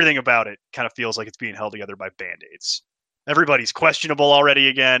everything about it kind of feels like it's being held together by Band-Aids. Everybody's questionable already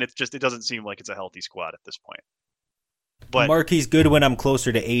again. It doesn't seem like it's a healthy squad at this point. But Marquise Goodwin, I'm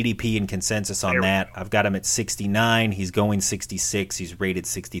closer to ADP in consensus on that. I've got him at 69. He's going 66. He's rated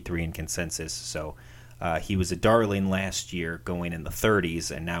 63 in consensus. So he was a darling last year going in the 30s,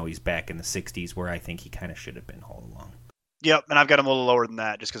 and now he's back in the 60s where I think he kind of should have been all along. Yep, and I've got him a little lower than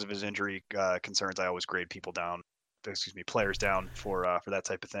that just because of his injury concerns. I always grade players down for that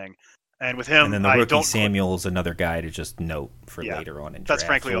type of thing. And with him, and then the rookie Samuel's another guy to just note for later on in that's drafts,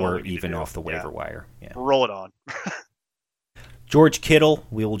 frankly or even off the waiver wire. Yeah. Roll it on. George Kittle,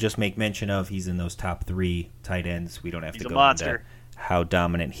 we will just make mention of. He's in those top 3 tight ends. We don't have to go into how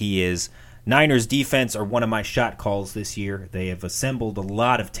dominant he is. Niners defense are one of my shot calls this year. They have assembled a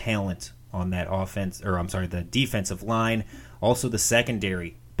lot of talent on that the defensive line. Also the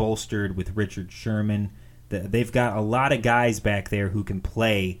secondary, bolstered with Richard Sherman. They've got a lot of guys back there who can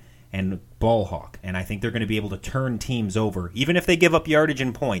play and ball hawk, and I think they're going to be able to turn teams over. Even if they give up yardage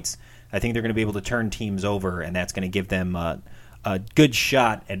and points, I think they're going to be able to turn teams over, and that's going to give them a good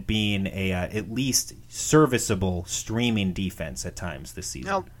shot at being a at least serviceable streaming defense at times this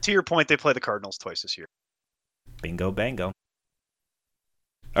season. Now, to your point, they play the Cardinals twice this year. Bingo, bango.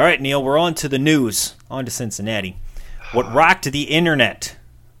 All right, Neil, we're on to the news. On to Cincinnati. What rocked the internet?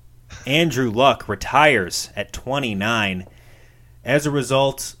 Andrew Luck retires at 29. As a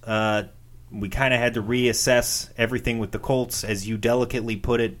result, we kind of had to reassess everything with the Colts. As you delicately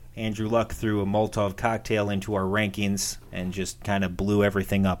put it, Andrew Luck threw a Molotov cocktail into our rankings and just kind of blew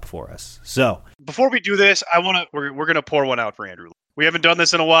everything up for us. So before we do this, we're going to pour one out for Andrew Luck. We haven't done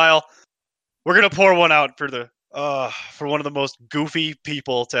this in a while. We're going to pour one out for one of the most goofy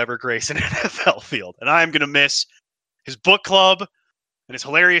people to ever grace an NFL field. And I am going to miss his book club and his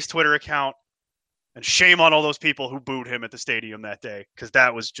hilarious Twitter account. And shame on all those people who booed him at the stadium that day, because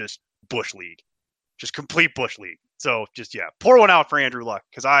that was just Bush League. Just complete Bush League. So pour one out for Andrew Luck,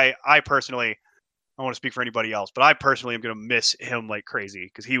 because I personally, I don't want to speak for anybody else, but I personally am going to miss him like crazy,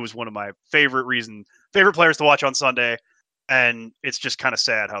 because he was one of my favorite players to watch on Sunday. And it's just kind of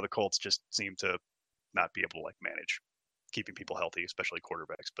sad how the Colts just seem to not be able to manage keeping people healthy, especially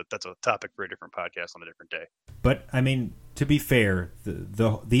quarterbacks. But that's a topic for a different podcast on a different day. But I mean, to be fair,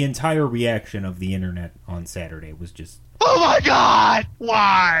 the entire reaction of the internet on Saturday was just, oh my God,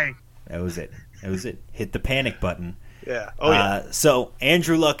 why? That was it. Hit the panic button. Yeah. Oh yeah. So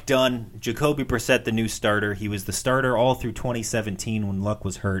Andrew Luck done. Jacoby Brissett, the new starter. He was the starter all through 2017 when Luck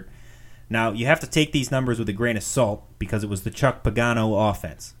was hurt. Now, you have to take these numbers with a grain of salt because it was the Chuck Pagano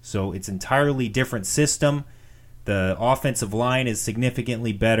offense. So it's entirely different system. The offensive line is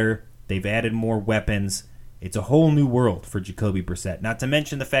significantly better. They've added more weapons. It's a whole new world for Jacoby Brissett, not to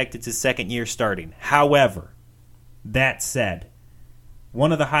mention the fact it's his second year starting. However, that said,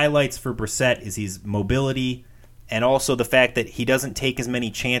 one of the highlights for Brissett is his mobility and also the fact that he doesn't take as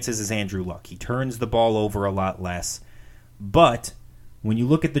many chances as Andrew Luck. He turns the ball over a lot less. But when you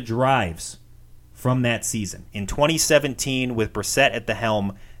look at the drives from that season, in 2017 with Brissett at the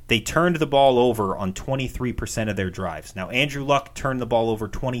helm, they turned the ball over on 23% of their drives. Now, Andrew Luck turned the ball over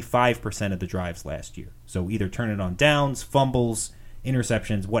 25% of the drives last year. So either turn it on downs, fumbles,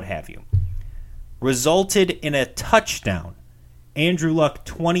 interceptions, what have you. Resulted in a touchdown. Andrew Luck,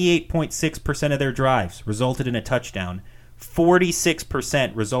 28.6% of their drives resulted in a touchdown.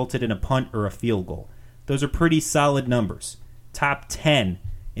 46% resulted in a punt or a field goal. Those are pretty solid numbers. Top 10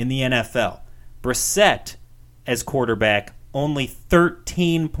 in the NFL. Brissett, as quarterback, only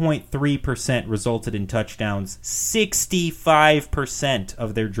 13.3% resulted in touchdowns. 65%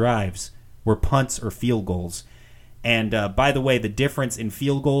 of their drives were punts or field goals. And by the way, the difference in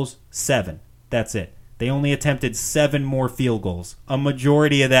field goals, 7. That's it. They only attempted 7 more field goals. A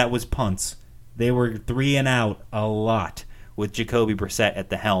majority of that was punts. They were 3 and out a lot with Jacoby Brissett at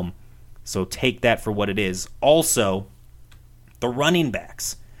the helm. So take that for what it is. Also, the running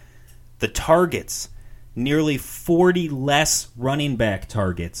backs, the targets, nearly 40 less running back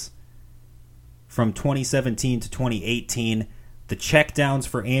targets from 2017 to 2018. The checkdowns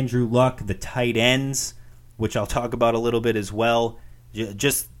for Andrew Luck, the tight ends, which I'll talk about a little bit as well.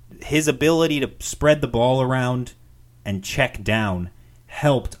 Just his ability to spread the ball around and check down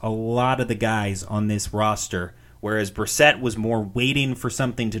helped a lot of the guys on this roster, whereas Brissett was more waiting for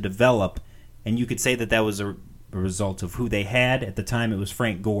something to develop, and you could say that was a result of who they had. At the time, it was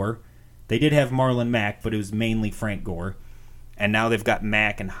Frank Gore. They did have Marlon Mack, but it was mainly Frank Gore. And now they've got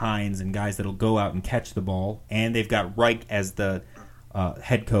Mack and Hines and guys that'll go out and catch the ball. And they've got Reich as the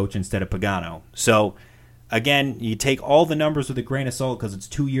head coach instead of Pagano. So, again, you take all the numbers with a grain of salt because it's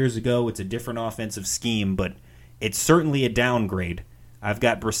 2 years ago. It's a different offensive scheme, but it's certainly a downgrade. I've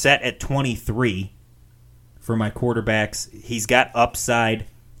got Brissett at 23 for my quarterbacks. He's got upside.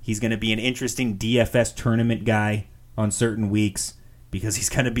 He's going to be an interesting DFS tournament guy on certain weeks because he's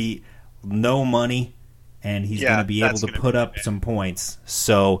going to be no money, and he's going to be able to put up some points.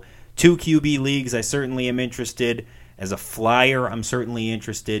 So 2 QB leagues, I certainly am interested. As a flyer, I'm certainly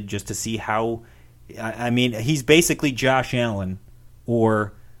interested just to see how... I mean, he's basically Josh Allen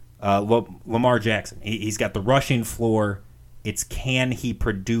or Lamar Jackson. He's got the rushing floor. It's can he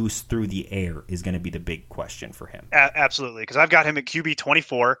produce through the air is going to be the big question for him. Absolutely, because I've got him at QB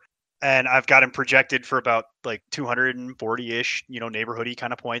 24, and I've got him projected for about like 240-ish, neighborhoody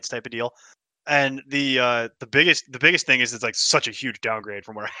kind of points type of deal. And the biggest thing is it's like such a huge downgrade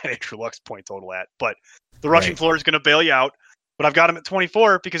from where I had Andrew Luck's point total at. But the rushing floor is going to bail you out. But I've got him at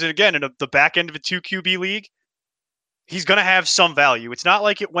 24 because, again, in the back end of a 2 QB league, he's going to have some value. It's not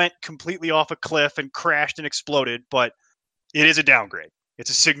like it went completely off a cliff and crashed and exploded, but it is a downgrade. It's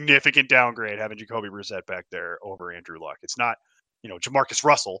a significant downgrade having Jacoby Brissett back there over Andrew Luck. It's not, Jamarcus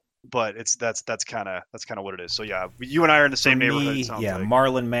Russell, but that's kind of what it is. So yeah, you and I are in the same neighborhood. Yeah, like.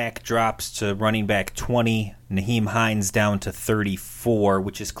 Marlon Mack drops to running back 20, Nyheim Hines down to 34,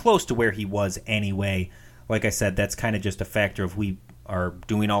 which is close to where he was anyway. Like I said, that's kind of just a factor of we are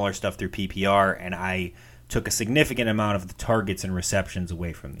doing all our stuff through PPR, and I took a significant amount of the targets and receptions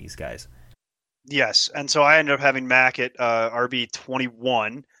away from these guys. Yes, and so I ended up having Mack at RB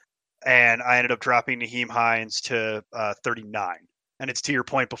 21, and I ended up dropping Nyheim Hines to 39. And it's to your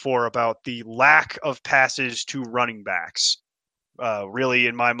point before about the lack of passes to running backs. Really,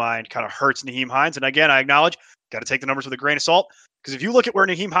 in my mind, kind of hurts Nyheim Hines. And again, I acknowledge, got to take the numbers with a grain of salt, because if you look at where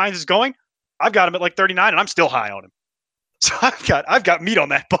Nyheim Hines is going, I've got him at like 39, and I'm still high on him. So I've got meat on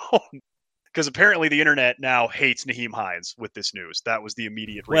that bone. Because apparently the internet now hates Nyheim Hines with this news. That was the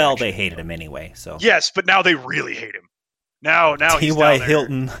immediate reaction. Well, they hated him anyway. So yes, but now they really hate him. Now he's T.Y.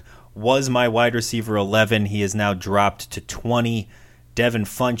 Hilton was my wide receiver 11. He is now dropped to 20. Devin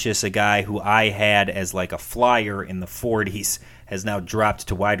Funchess, a guy who I had as like a flyer in the 40s, has now dropped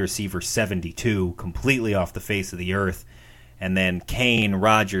to wide receiver 72, completely off the face of the earth. And then Kane,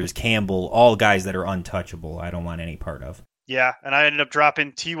 Rodgers, Campbell, all guys that are untouchable. I don't want any part of. Yeah, and I ended up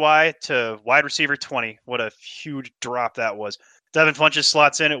dropping T.Y. to wide receiver 20. What a huge drop that was. Devin Funchess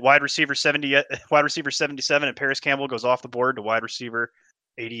slots in at wide receiver 77, and Paris Campbell goes off the board to wide receiver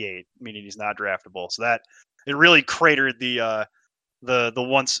 88, meaning he's not draftable. So that it really cratered the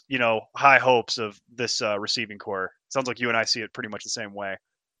once high hopes of this receiving core. Sounds like you and I see it pretty much the same way.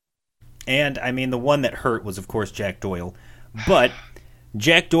 And I mean, the one that hurt was of course Jack Doyle, but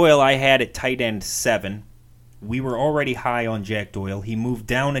Jack Doyle I had at tight end 7. We were already high on Jack Doyle. He moved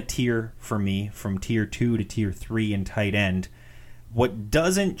down a tier for me from tier 2 to tier 3 in tight end. What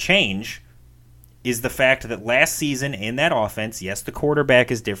doesn't change is the fact that last season in that offense, yes, the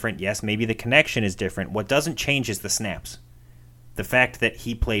quarterback is different. Yes, maybe the connection is different. What doesn't change is the snaps. The fact that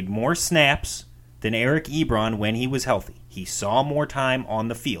he played more snaps than Eric Ebron when he was healthy. He saw more time on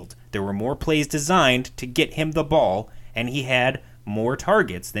the field. There were more plays designed to get him the ball, and he had more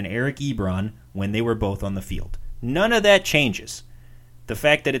targets than Eric Ebron when they were both on the field. None of that changes. The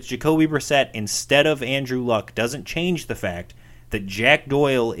fact that it's Jacoby Brissett instead of Andrew Luck doesn't change the fact that Jack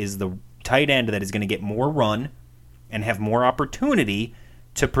Doyle is the tight end that is going to get more run and have more opportunity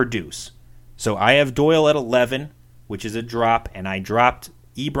to produce. So I have Doyle at 11, which is a drop, and I dropped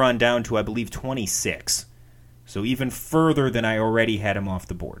Ebron down to, I believe, 26. So even further than I already had him off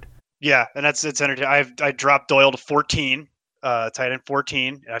the board. Yeah, and it's entertaining. I dropped Doyle to 14, tight end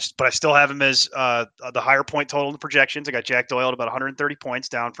 14, but I still have him as the higher point total in the projections. I got Jack Doyle at about 130 points,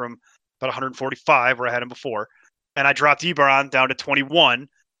 down from about 145 where I had him before. And I dropped Ebron down to 21,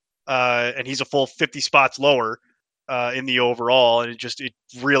 and he's a full 50 spots lower in the overall, and it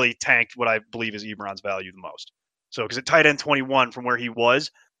really tanked what I believe is Ebron's value the most. So because at tight end 21 from where he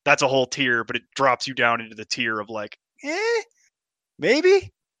was, that's a whole tier, but it drops you down into the tier of like,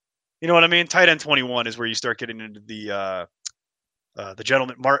 maybe? You know what I mean? Tight end 21 is where you start getting into the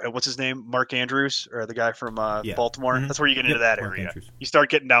gentleman, what's his name? Mark Andrews, or the guy from Baltimore. Mm-hmm. That's where you get into that area. You start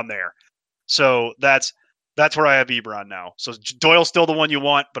getting down there. So that's where I have Ebron now. So Doyle's still the one you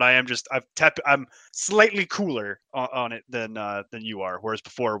want, but I'm slightly cooler on it than you are. Whereas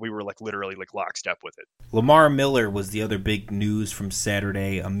before we were literally lockstep with it. Lamar Miller was the other big news from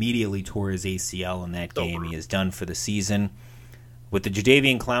Saturday. Immediately tore his ACL in that game. He is done for the season. With the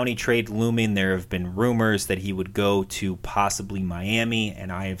Jadeveon Clowney trade looming, there have been rumors that he would go to possibly Miami,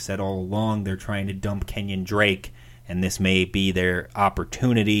 and I have said all along they're trying to dump Kenyon Drake, and this may be their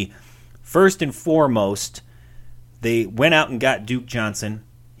opportunity. First and foremost, they went out and got Duke Johnson.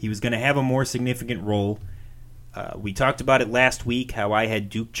 He was going to have a more significant role. We talked about it last week, how I had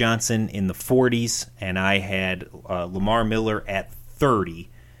Duke Johnson in the 40s, and I had Lamar Miller at 30.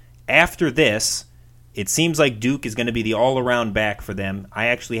 After this, it seems like Duke is going to be the all-around back for them. I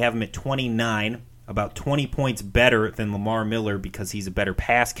actually have him at 29, about 20 points better than Lamar Miller because he's a better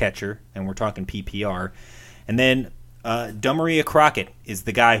pass catcher, and we're talking PPR. And then Demaria Crockett is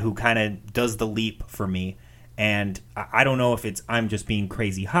the guy who kind of does the leap for me. And I don't know if I'm just being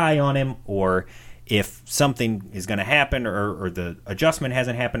crazy high on him or if something is going to happen or the adjustment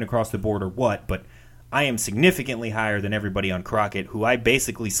hasn't happened across the board or what, but I am significantly higher than everybody on Crockett, who I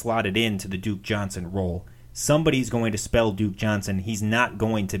basically slotted into the Duke Johnson role. Somebody's going to spell Duke Johnson. He's not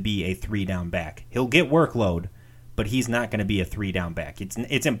going to be a 3-down back. He'll get workload, but he's not going to be a 3-down back.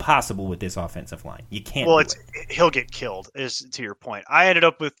 It's impossible with this offensive line. You can't. Well, he'll get killed. Is to your point. I ended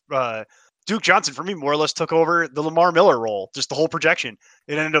up with Duke Johnson. For me, more or less took over the Lamar Miller role. Just the whole projection.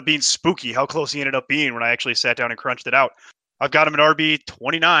 It ended up being spooky how close he ended up being when I actually sat down and crunched it out. I've got him at RB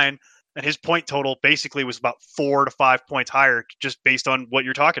 29. And his point total basically was about 4 to 5 points higher just based on what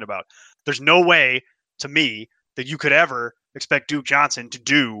you're talking about. There's no way, to me, that you could ever expect Duke Johnson to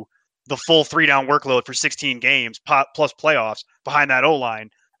do the full 3-down workload for 16 games plus playoffs behind that O-line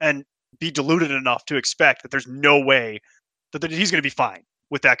and be deluded enough to expect that there's no way that he's going to be fine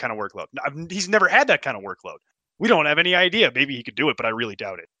with that kind of workload. He's never had that kind of workload. We don't have any idea. Maybe he could do it, but I really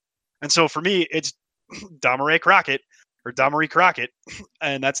doubt it. And so for me, it's Demaria Crockett,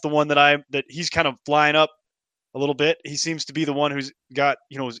 and that's the one that he's kind of flying up a little bit. He seems to be the one who's got,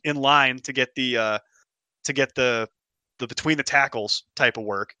 is in line to get the between the tackles type of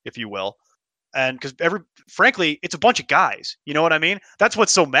work, if you will. And because frankly, it's a bunch of guys. You know what I mean? That's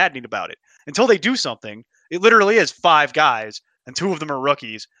what's so maddening about it. Until they do something, it literally is 5 guys, and 2 of them are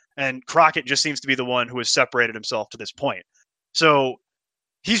rookies. And Crockett just seems to be the one who has separated himself to this point. So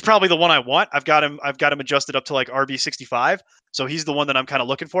he's probably the one I want. I've got him adjusted up to like RB 65. So he's the one that I'm kind of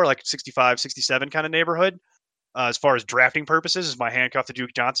looking for, like 65, 67 kind of neighborhood. As far as drafting purposes, is my handcuff to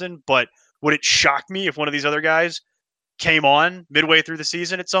Duke Johnson. But would it shock me if one of these other guys came on midway through the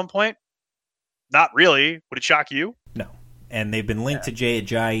season at some point? Not really. Would it shock you? No. And they've been linked to Jay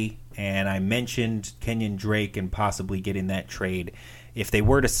Ajayi, and I mentioned Kenyon Drake and possibly getting that trade. If they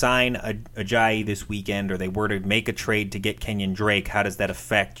were to sign Ajayi this weekend or they were to make a trade to get Kenyon Drake, how does that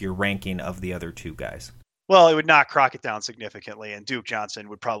affect your ranking of the other 2 guys? Well, it would knock Crockett down significantly, and Duke Johnson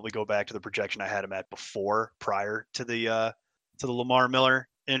would probably go back to the projection I had him at prior to the Lamar Miller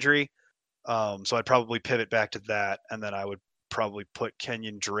injury. So I'd probably pivot back to that, and then I would probably put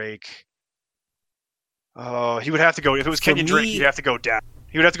Kenyon Drake. He would have to go. If it was Kenyon Drake, he'd have to go down.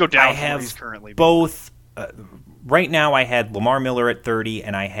 He would have to go down. I have currently both. Right now, I had Lamar Miller at 30,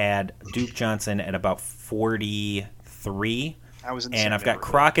 and I had Duke Johnson at about 43. And I've got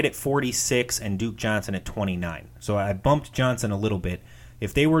Crockett at 46 and Duke Johnson at 29. So I bumped Johnson a little bit.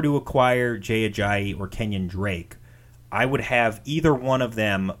 If they were to acquire Jay Ajayi or Kenyon Drake, I would have either one of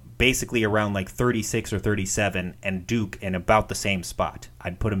them basically around like 36 or 37 and Duke in about the same spot.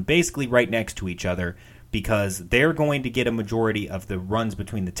 I'd put them basically right next to each other because they're going to get a majority of the runs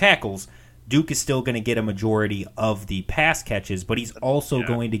between the tackles. Duke is still going to get a majority of the pass catches, but he's also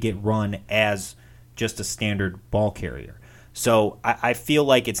going to get run as just a standard ball carrier. So I feel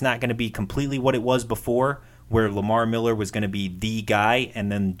like it's not going to be completely what it was before, where Lamar Miller was going to be the guy and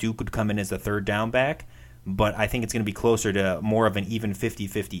then Duke would come in as the third down back. But I think it's going to be closer to more of an even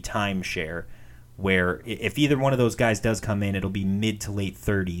 50-50 timeshare, where if either one of those guys does come in, it'll be mid to late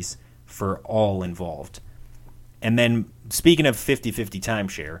 30s for all involved. And then, speaking of 50-50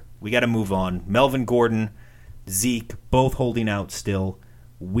 timeshare, we got to move on. Melvin Gordon, Zeke, both holding out still.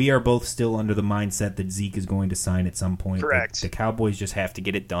 We are both still under the mindset that Zeke is going to sign at some point. Correct. The Cowboys just have to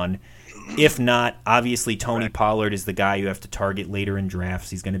get it done. If not, obviously Tony Pollard is the guy you have to target later in drafts.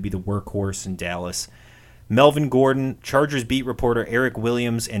 He's going to be the workhorse in Dallas. Melvin Gordon, Chargers beat reporter Eric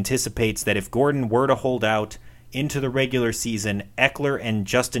Williams anticipates that if Gordon were to hold out into the regular season, Eckler and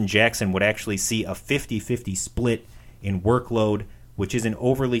Justin Jackson would actually see a 50-50 split in workload, which isn't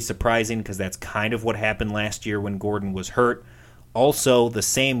overly surprising because that's kind of what happened last year when Gordon was hurt. Also, the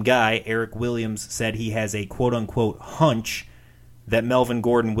same guy, Eric Williams, said he has a quote-unquote hunch that Melvin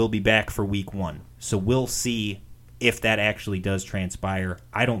Gordon will be back for week 1. So we'll see if that actually does transpire.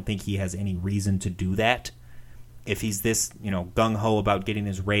 I don't think he has any reason to do that. If he's this, gung-ho about getting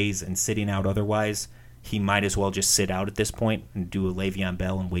his raise and sitting out otherwise, he might as well just sit out at this point and do a Le'Veon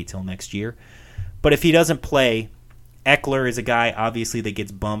Bell and wait till next year. But if he doesn't play, Eckler is a guy, obviously, that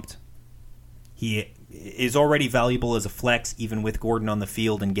gets bumped. He is already valuable as a flex, even with Gordon on the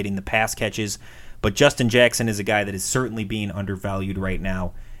field and getting the pass catches. But Justin Jackson is a guy that is certainly being undervalued right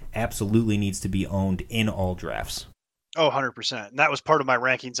now. Absolutely needs to be owned in all drafts. Oh, 100%. And that was part of my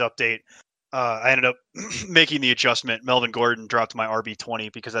rankings update. I ended up making the adjustment. Melvin Gordon dropped to my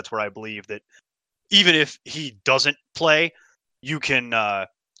RB20 because that's where I believe that even if he doesn't play, you can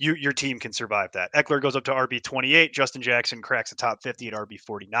your team can survive that. Eckler goes up to RB28. Justin Jackson cracks the top 50 at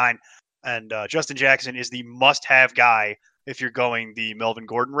RB49. And Justin Jackson is the must-have guy if you're going the Melvin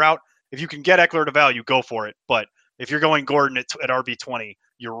Gordon route. If you can get Eckler to value, go for it. But if you're going Gordon at RB20,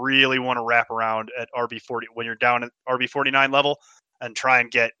 you really want to wrap around at RB40 when you're down at RB49 level and try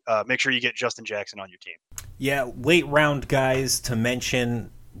and make sure you get Justin Jackson on your team. Yeah, late round guys to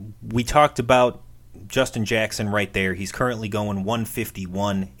mention. We talked about Justin Jackson right there. He's currently going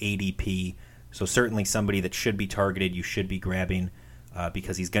 151 ADP, so certainly somebody that should be targeted, you should be grabbing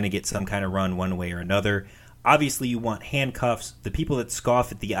because he's going to get some kind of run one way or another. Obviously, you want handcuffs. The people that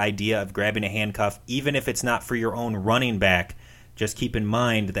scoff at the idea of grabbing a handcuff, even if it's not for your own running back, just keep in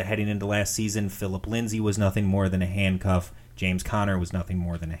mind that heading into last season, Phillip Lindsay was nothing more than a handcuff. James Conner was nothing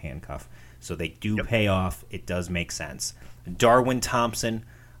more than a handcuff. So they do pay off. It does make sense. Darwin Thompson,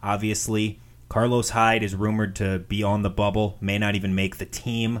 obviously. Carlos Hyde is rumored to be on the bubble, may not even make the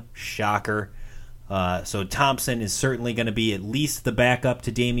team. Shocker. So Thompson is certainly going to be at least the backup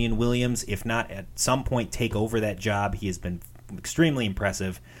to Damian Williams, if not at some point take over that job. He has been extremely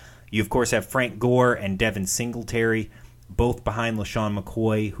impressive. You, of course, have Frank Gore and Devin Singletary, both behind LaShawn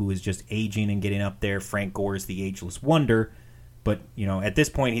McCoy, who is just aging and getting up there. Frank Gore is the ageless wonder. But, at this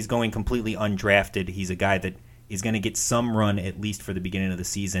point, he's going completely undrafted. He's a guy that is going to get some run, at least for the beginning of the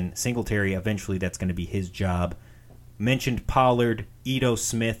season. Singletary, eventually, that's going to be his job. Mentioned Pollard, Ito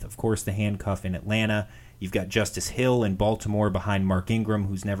Smith, of course, the handcuff in Atlanta. You've got Justice Hill in Baltimore behind Mark Ingram,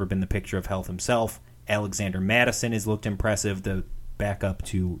 who's never been the picture of health himself. Alexander Madison has looked impressive, the backup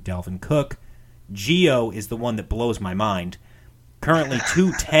to Dalvin Cook. Gio is the one that blows my mind. Currently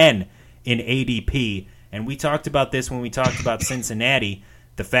 210 in ADP. And we talked about this when we talked about Cincinnati,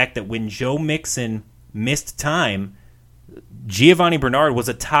 the fact that when Joe Mixon missed time, Giovanni Bernard was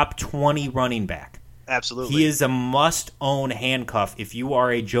a top 20 running back. Absolutely. He is a must-own handcuff if you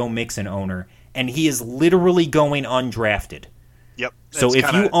are a Joe Mixon owner, and he is literally going undrafted. Yep. So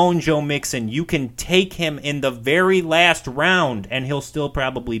if you own Joe Mixon, you can take him in the very last round, and he'll still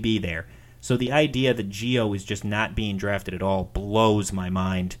probably be there. So the idea that Gio is just not being drafted at all blows my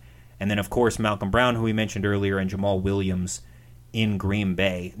mind. And then, of course, Malcolm Brown, who we mentioned earlier, and Jamal Williams in Green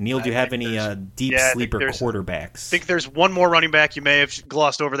Bay. Neil, do you have any deep sleeper quarterbacks? I think there's one more running back you may have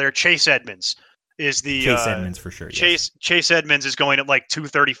glossed over there. Chase Edmonds is the Chase Edmonds for sure. Chase Edmonds is going at like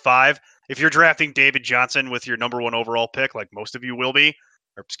 235. If you're drafting David Johnson with your number 1 overall pick, like most of you will be,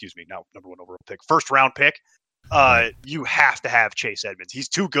 or excuse me, not number 1 overall pick, first round pick, you have to have Chase Edmonds. He's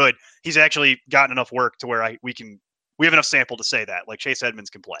too good. He's actually gotten enough work to where we have enough sample to say that. Like Chase Edmonds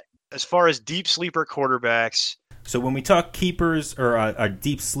can play. As far as deep sleeper quarterbacks, So when we talk keepers or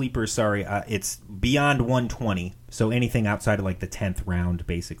deep sleepers, it's beyond 120. So anything outside of like the 10th round,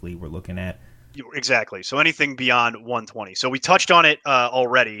 basically, we're looking at. Exactly. So anything beyond 120. So we touched on it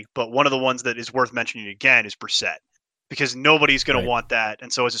already, but one of the ones that is worth mentioning again is Brissett, because nobody's going to want that.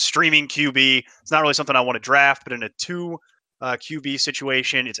 And so as a streaming QB, it's not really something I want to draft, but in a 2 QB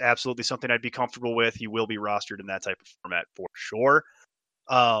situation, it's absolutely something I'd be comfortable with. He will be rostered in that type of format for sure.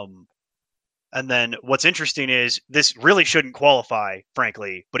 And then what's interesting is this really shouldn't qualify,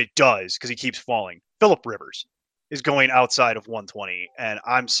 frankly, but it does because he keeps falling. Phillip Rivers is going outside of 120, and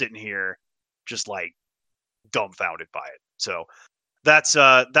I'm sitting here just like dumbfounded by it. So that's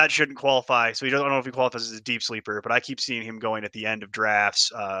that shouldn't qualify. So I don't know if he qualifies as a deep sleeper, but I keep seeing him going at the end of drafts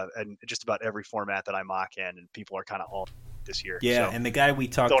and just about every format that I mock in, and people are kind of all this year. Yeah, so, and the guy we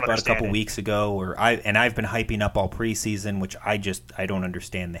talked about a couple weeks ago, I've been hyping up all preseason, which I don't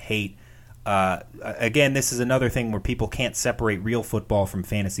understand the hate. Again, this is another thing where people can't separate real football from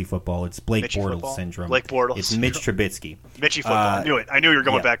fantasy football. It's Blake Bortles syndrome. Blake Bortles. It's Mitch Trubisky. Mitchy football. I knew it. I knew you were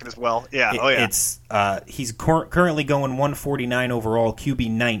going back as well. Yeah. He's currently going 149 overall,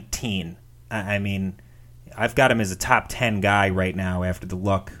 QB 19. I mean, I've got him as a top 10 guy right now after the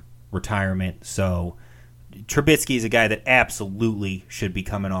Luck retirement. So Trubisky is a guy that absolutely should be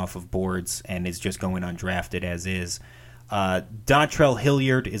coming off of boards and is just going undrafted as is. Dontrell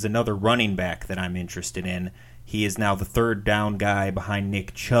Hilliard is another running back that I'm interested in. He is now the third down guy behind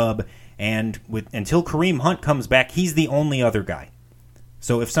Nick Chubb, and until Kareem Hunt comes back, he's the only other guy.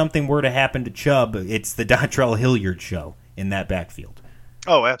 So if something were to happen to Chubb, it's the Dontrell Hilliard show in that backfield.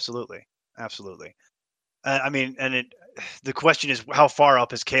 Oh, absolutely. The question is, how far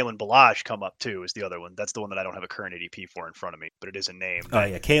up has Kalen Ballage come up too? Is the other one. That's the one that I don't have a current ADP for in front of me, but it is a name. Oh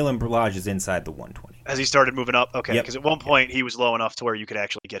yeah, Kalen Ballage is inside the 120. Has he started moving up? Okay, because yep. At one point he was low enough to where you could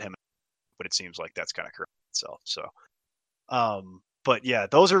actually get him, but it seems like that's kind of correct itself. So, but yeah,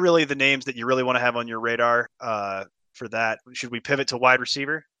 those are really the names that you really want to have on your radar. For that, should we pivot to wide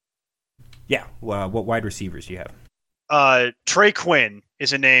receiver? Yeah. What wide receivers do you have? Trey Quinn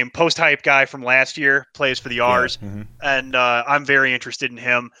is a name, post-hype guy from last year, plays for the R's, and I'm very interested in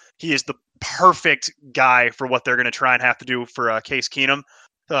him. He is the perfect guy for what they're going to try and have to do for Case Keenum.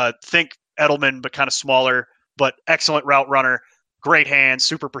 Think Edelman, but kind of smaller, but excellent route runner, great hands,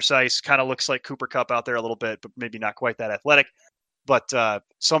 super precise, kind of looks like Cooper Kupp out there a little bit, but maybe not quite that athletic. But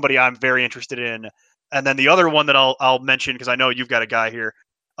somebody I'm very interested in. And then the other one that I'll mention, because I know you've got a guy here,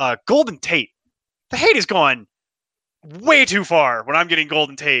 Golden Tate. The hate is gone way too far when I'm getting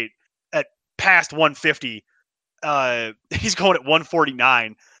Golden Tate at past 150. He's going at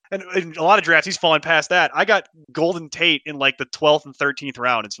 149. And in a lot of drafts, he's falling past that. I got Golden Tate in like the 12th and 13th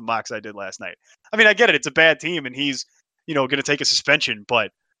round in some mocks I did last night. I mean, I get it. It's a bad team, and he's, going to take a suspension,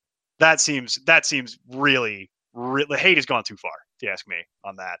 but that seems really, the hate has gone too far, if you ask me,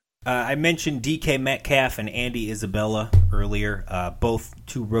 on that. I mentioned DK Metcalf and Andy Isabella earlier, both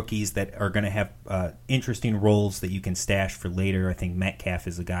two rookies that are going to have interesting roles that you can stash for later. I think Metcalf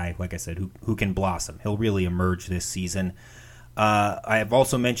is a guy, like I said, who can blossom. He'll really emerge this season. I have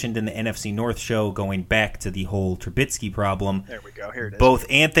also mentioned in the NFC North show, going back to the whole Trubisky problem. There we go. Here it is. Both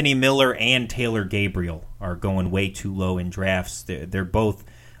Anthony Miller and Taylor Gabriel are going way too low in drafts. They're both.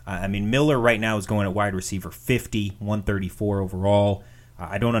 Miller right now is going at wide receiver 50, 134 overall.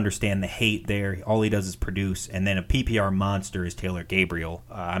 I don't understand the hate there. All he does is produce. And then a PPR monster is Taylor Gabriel.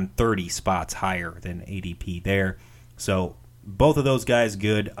 I'm 30 spots higher than ADP there. So both of those guys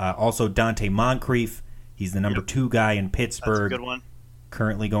good. Also Dante Moncrief. He's the number 2 guy in Pittsburgh. That's a good one.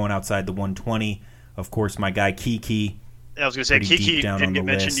 Currently going outside the 120. Of course, my guy Kiki. I was going to say Kiki didn't get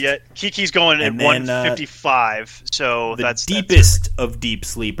mentioned yet. Kiki's going at 155. So that's the deepest of deep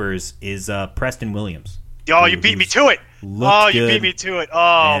sleepers is Preston Williams. Oh, you beat me to it. You beat me to it.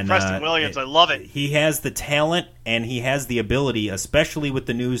 Oh, and, Preston Williams, I love it. He has the talent and he has the ability, especially with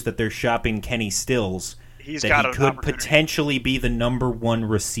the news that they're shopping Kenny Stills, he could potentially be the number 1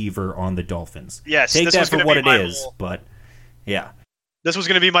 receiver on the Dolphins. Yes, take that for what it is, but yeah. This was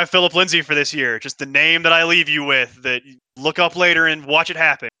going to be my Phillip Lindsay for this year. Just the name that I leave you with that you look up later and watch it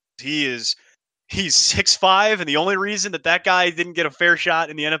happen. He's 6'5", and the only reason that guy didn't get a fair shot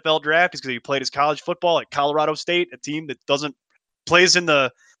in the NFL draft is because he played his college football at Colorado State, a team that plays in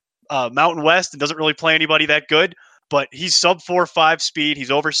the Mountain West and doesn't really play anybody that good. But he's sub 4.5 speed.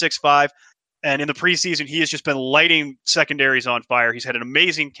 He's over 6'5", and in the preseason, he has just been lighting secondaries on fire. He's had an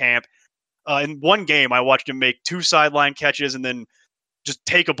amazing camp. In one game, I watched him make 2 sideline catches and then just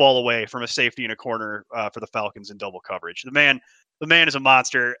take a ball away from a safety in a corner for the Falcons in double coverage. The man is a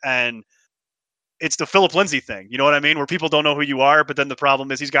monster, and it's the Phillip Lindsay thing. You know what I mean? Where people don't know who you are, but then the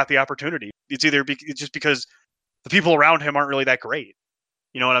problem is he's got the opportunity. It's just because the people around him aren't really that great.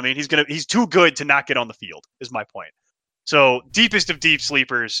 You know what I mean? He's too good to not get on the field, is my point. So deepest of deep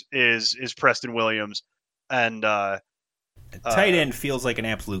sleepers is Preston Williams, and tight end feels like an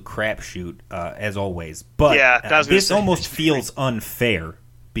absolute crapshoot, as always. But this almost feels unfair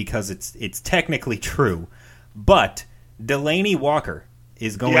because it's technically true. But Delanie Walker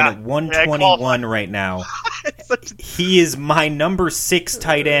is going at 121 right now. He is my number 6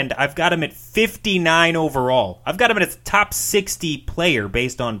 tight end. I've got him at 59 overall. I've got him as a top 60 player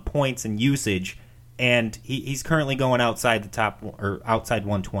based on points and usage, and he's currently going outside the top or outside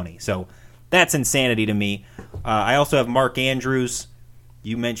 120. So that's insanity to me. I also have Mark Andrews.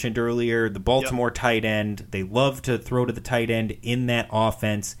 You mentioned earlier the Baltimore tight end. They love to throw to the tight end in that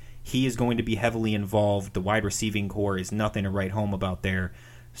offense. He is going to be heavily involved. The wide receiving core is nothing to write home about there.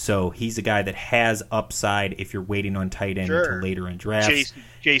 So he's a guy that has upside if you're waiting on tight end until later in drafts.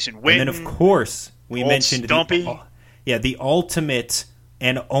 Jason Witten. And then, of course, we mentioned the ultimate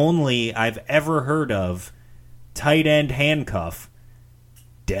and only I've ever heard of tight end handcuff,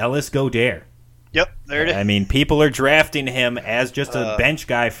 Dallas Goedert. Yep, there it is. I mean, people are drafting him as just a bench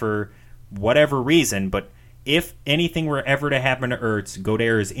guy for whatever reason, but if anything were ever to happen to Ertz,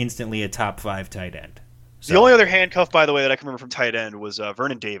 Goedert is instantly a top 5 tight end. So, the only other handcuff, by the way, that I can remember from tight end was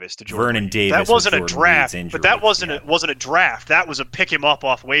Vernon Davis to Jordan. Vernon Davis. That wasn't a draft, but that wasn't a draft. That was a pick him up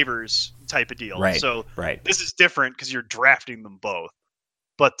off waivers type of deal. Right. So this is different because you're drafting them both.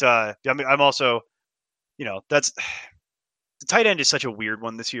 But I mean, I'm also, the tight end is such a weird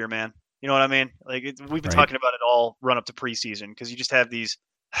one this year, man. You know what I mean? Like we've been talking about it all run up to preseason because you just have these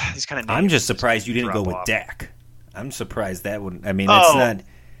kind of. I'm just surprised you didn't go with Dak. I'm surprised that wouldn't. I mean, it's not.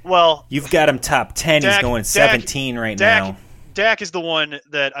 Well, you've got him top 10. He's going 17 right now. Dak is the one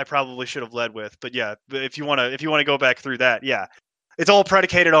that I probably should have led with. But yeah, if you want to go back through that, yeah, it's all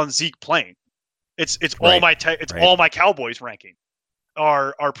predicated on Zeke playing. It's all my Cowboys ranking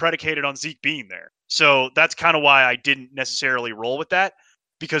are predicated on Zeke being there. So that's kind of why I didn't necessarily roll with that,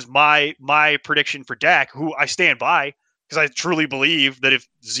 because my prediction for Dak, who I stand by, because I truly believe that if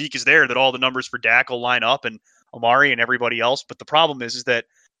Zeke is there, that all the numbers for Dak will line up and Amari and everybody else. But the problem is that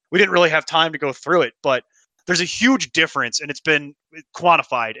we didn't really have time to go through it, but there's a huge difference, and it's been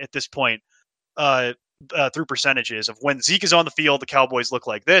quantified at this point through percentages of when Zeke is on the field, the Cowboys look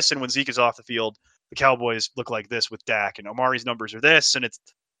like this, and when Zeke is off the field, the Cowboys look like this with Dak, and Amari's numbers are this, and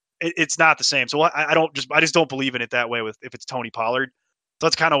it's not the same. So I just don't believe in it that way if it's Tony Pollard. So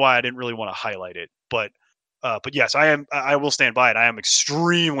that's kind of why I didn't really want to highlight it. But yes, I will stand by it. I am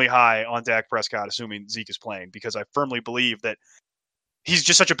extremely high on Dak Prescott, assuming Zeke is playing, because I firmly believe that he's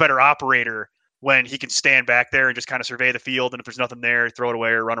just such a better operator when he can stand back there and just kind of survey the field. And if there's nothing there, throw it away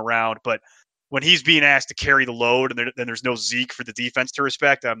or run around. But when he's being asked to carry the load and there's no Zeke for the defense to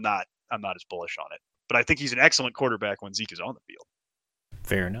respect, I'm not as bullish on it. But I think he's an excellent quarterback when Zeke is on the field.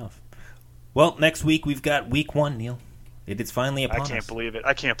 Fair enough. Well, next week we've got week 1, Neil. It's finally upon us. I can't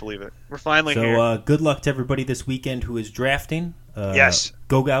believe it. We're finally here. So good luck to everybody this weekend who is drafting. Yes.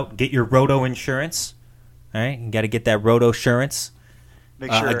 Go out, get your Roto insurance. All right? You got to get that Roto insurance.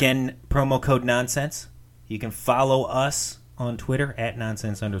 Make sure. Again, promo code Nonsense. You can follow us on Twitter at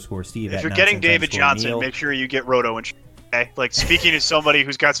 @nonsense_Steve. If you're getting David Johnson, make sure you get Roto insurance. Okay? Like, speaking as somebody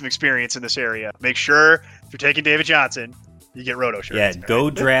who's got some experience in this area, make sure if you're taking David Johnson, you get Roto insurance. Yeah,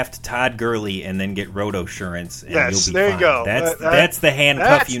 go draft Todd Gurley and then get Roto insurance. Yes, you'll be there fine. You go. That's the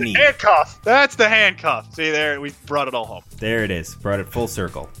handcuff you need. That's the handcuff. See there, we brought it all home. There it is. Brought it full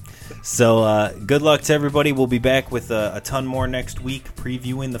circle. So good luck to everybody. We'll be back with a ton more next week,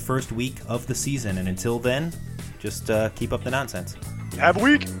 previewing the first week of the season. And until then, just keep up the nonsense. Have a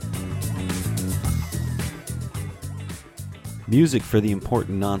week. Music for the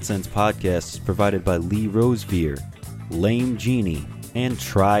Important Nonsense podcast is provided by Lee Rosevear, Lame Genie, and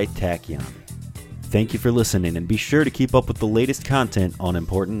Tri-Tachyon. Thank you for listening, and be sure to keep up with the latest content on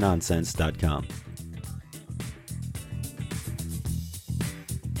ImportantNonsense.com.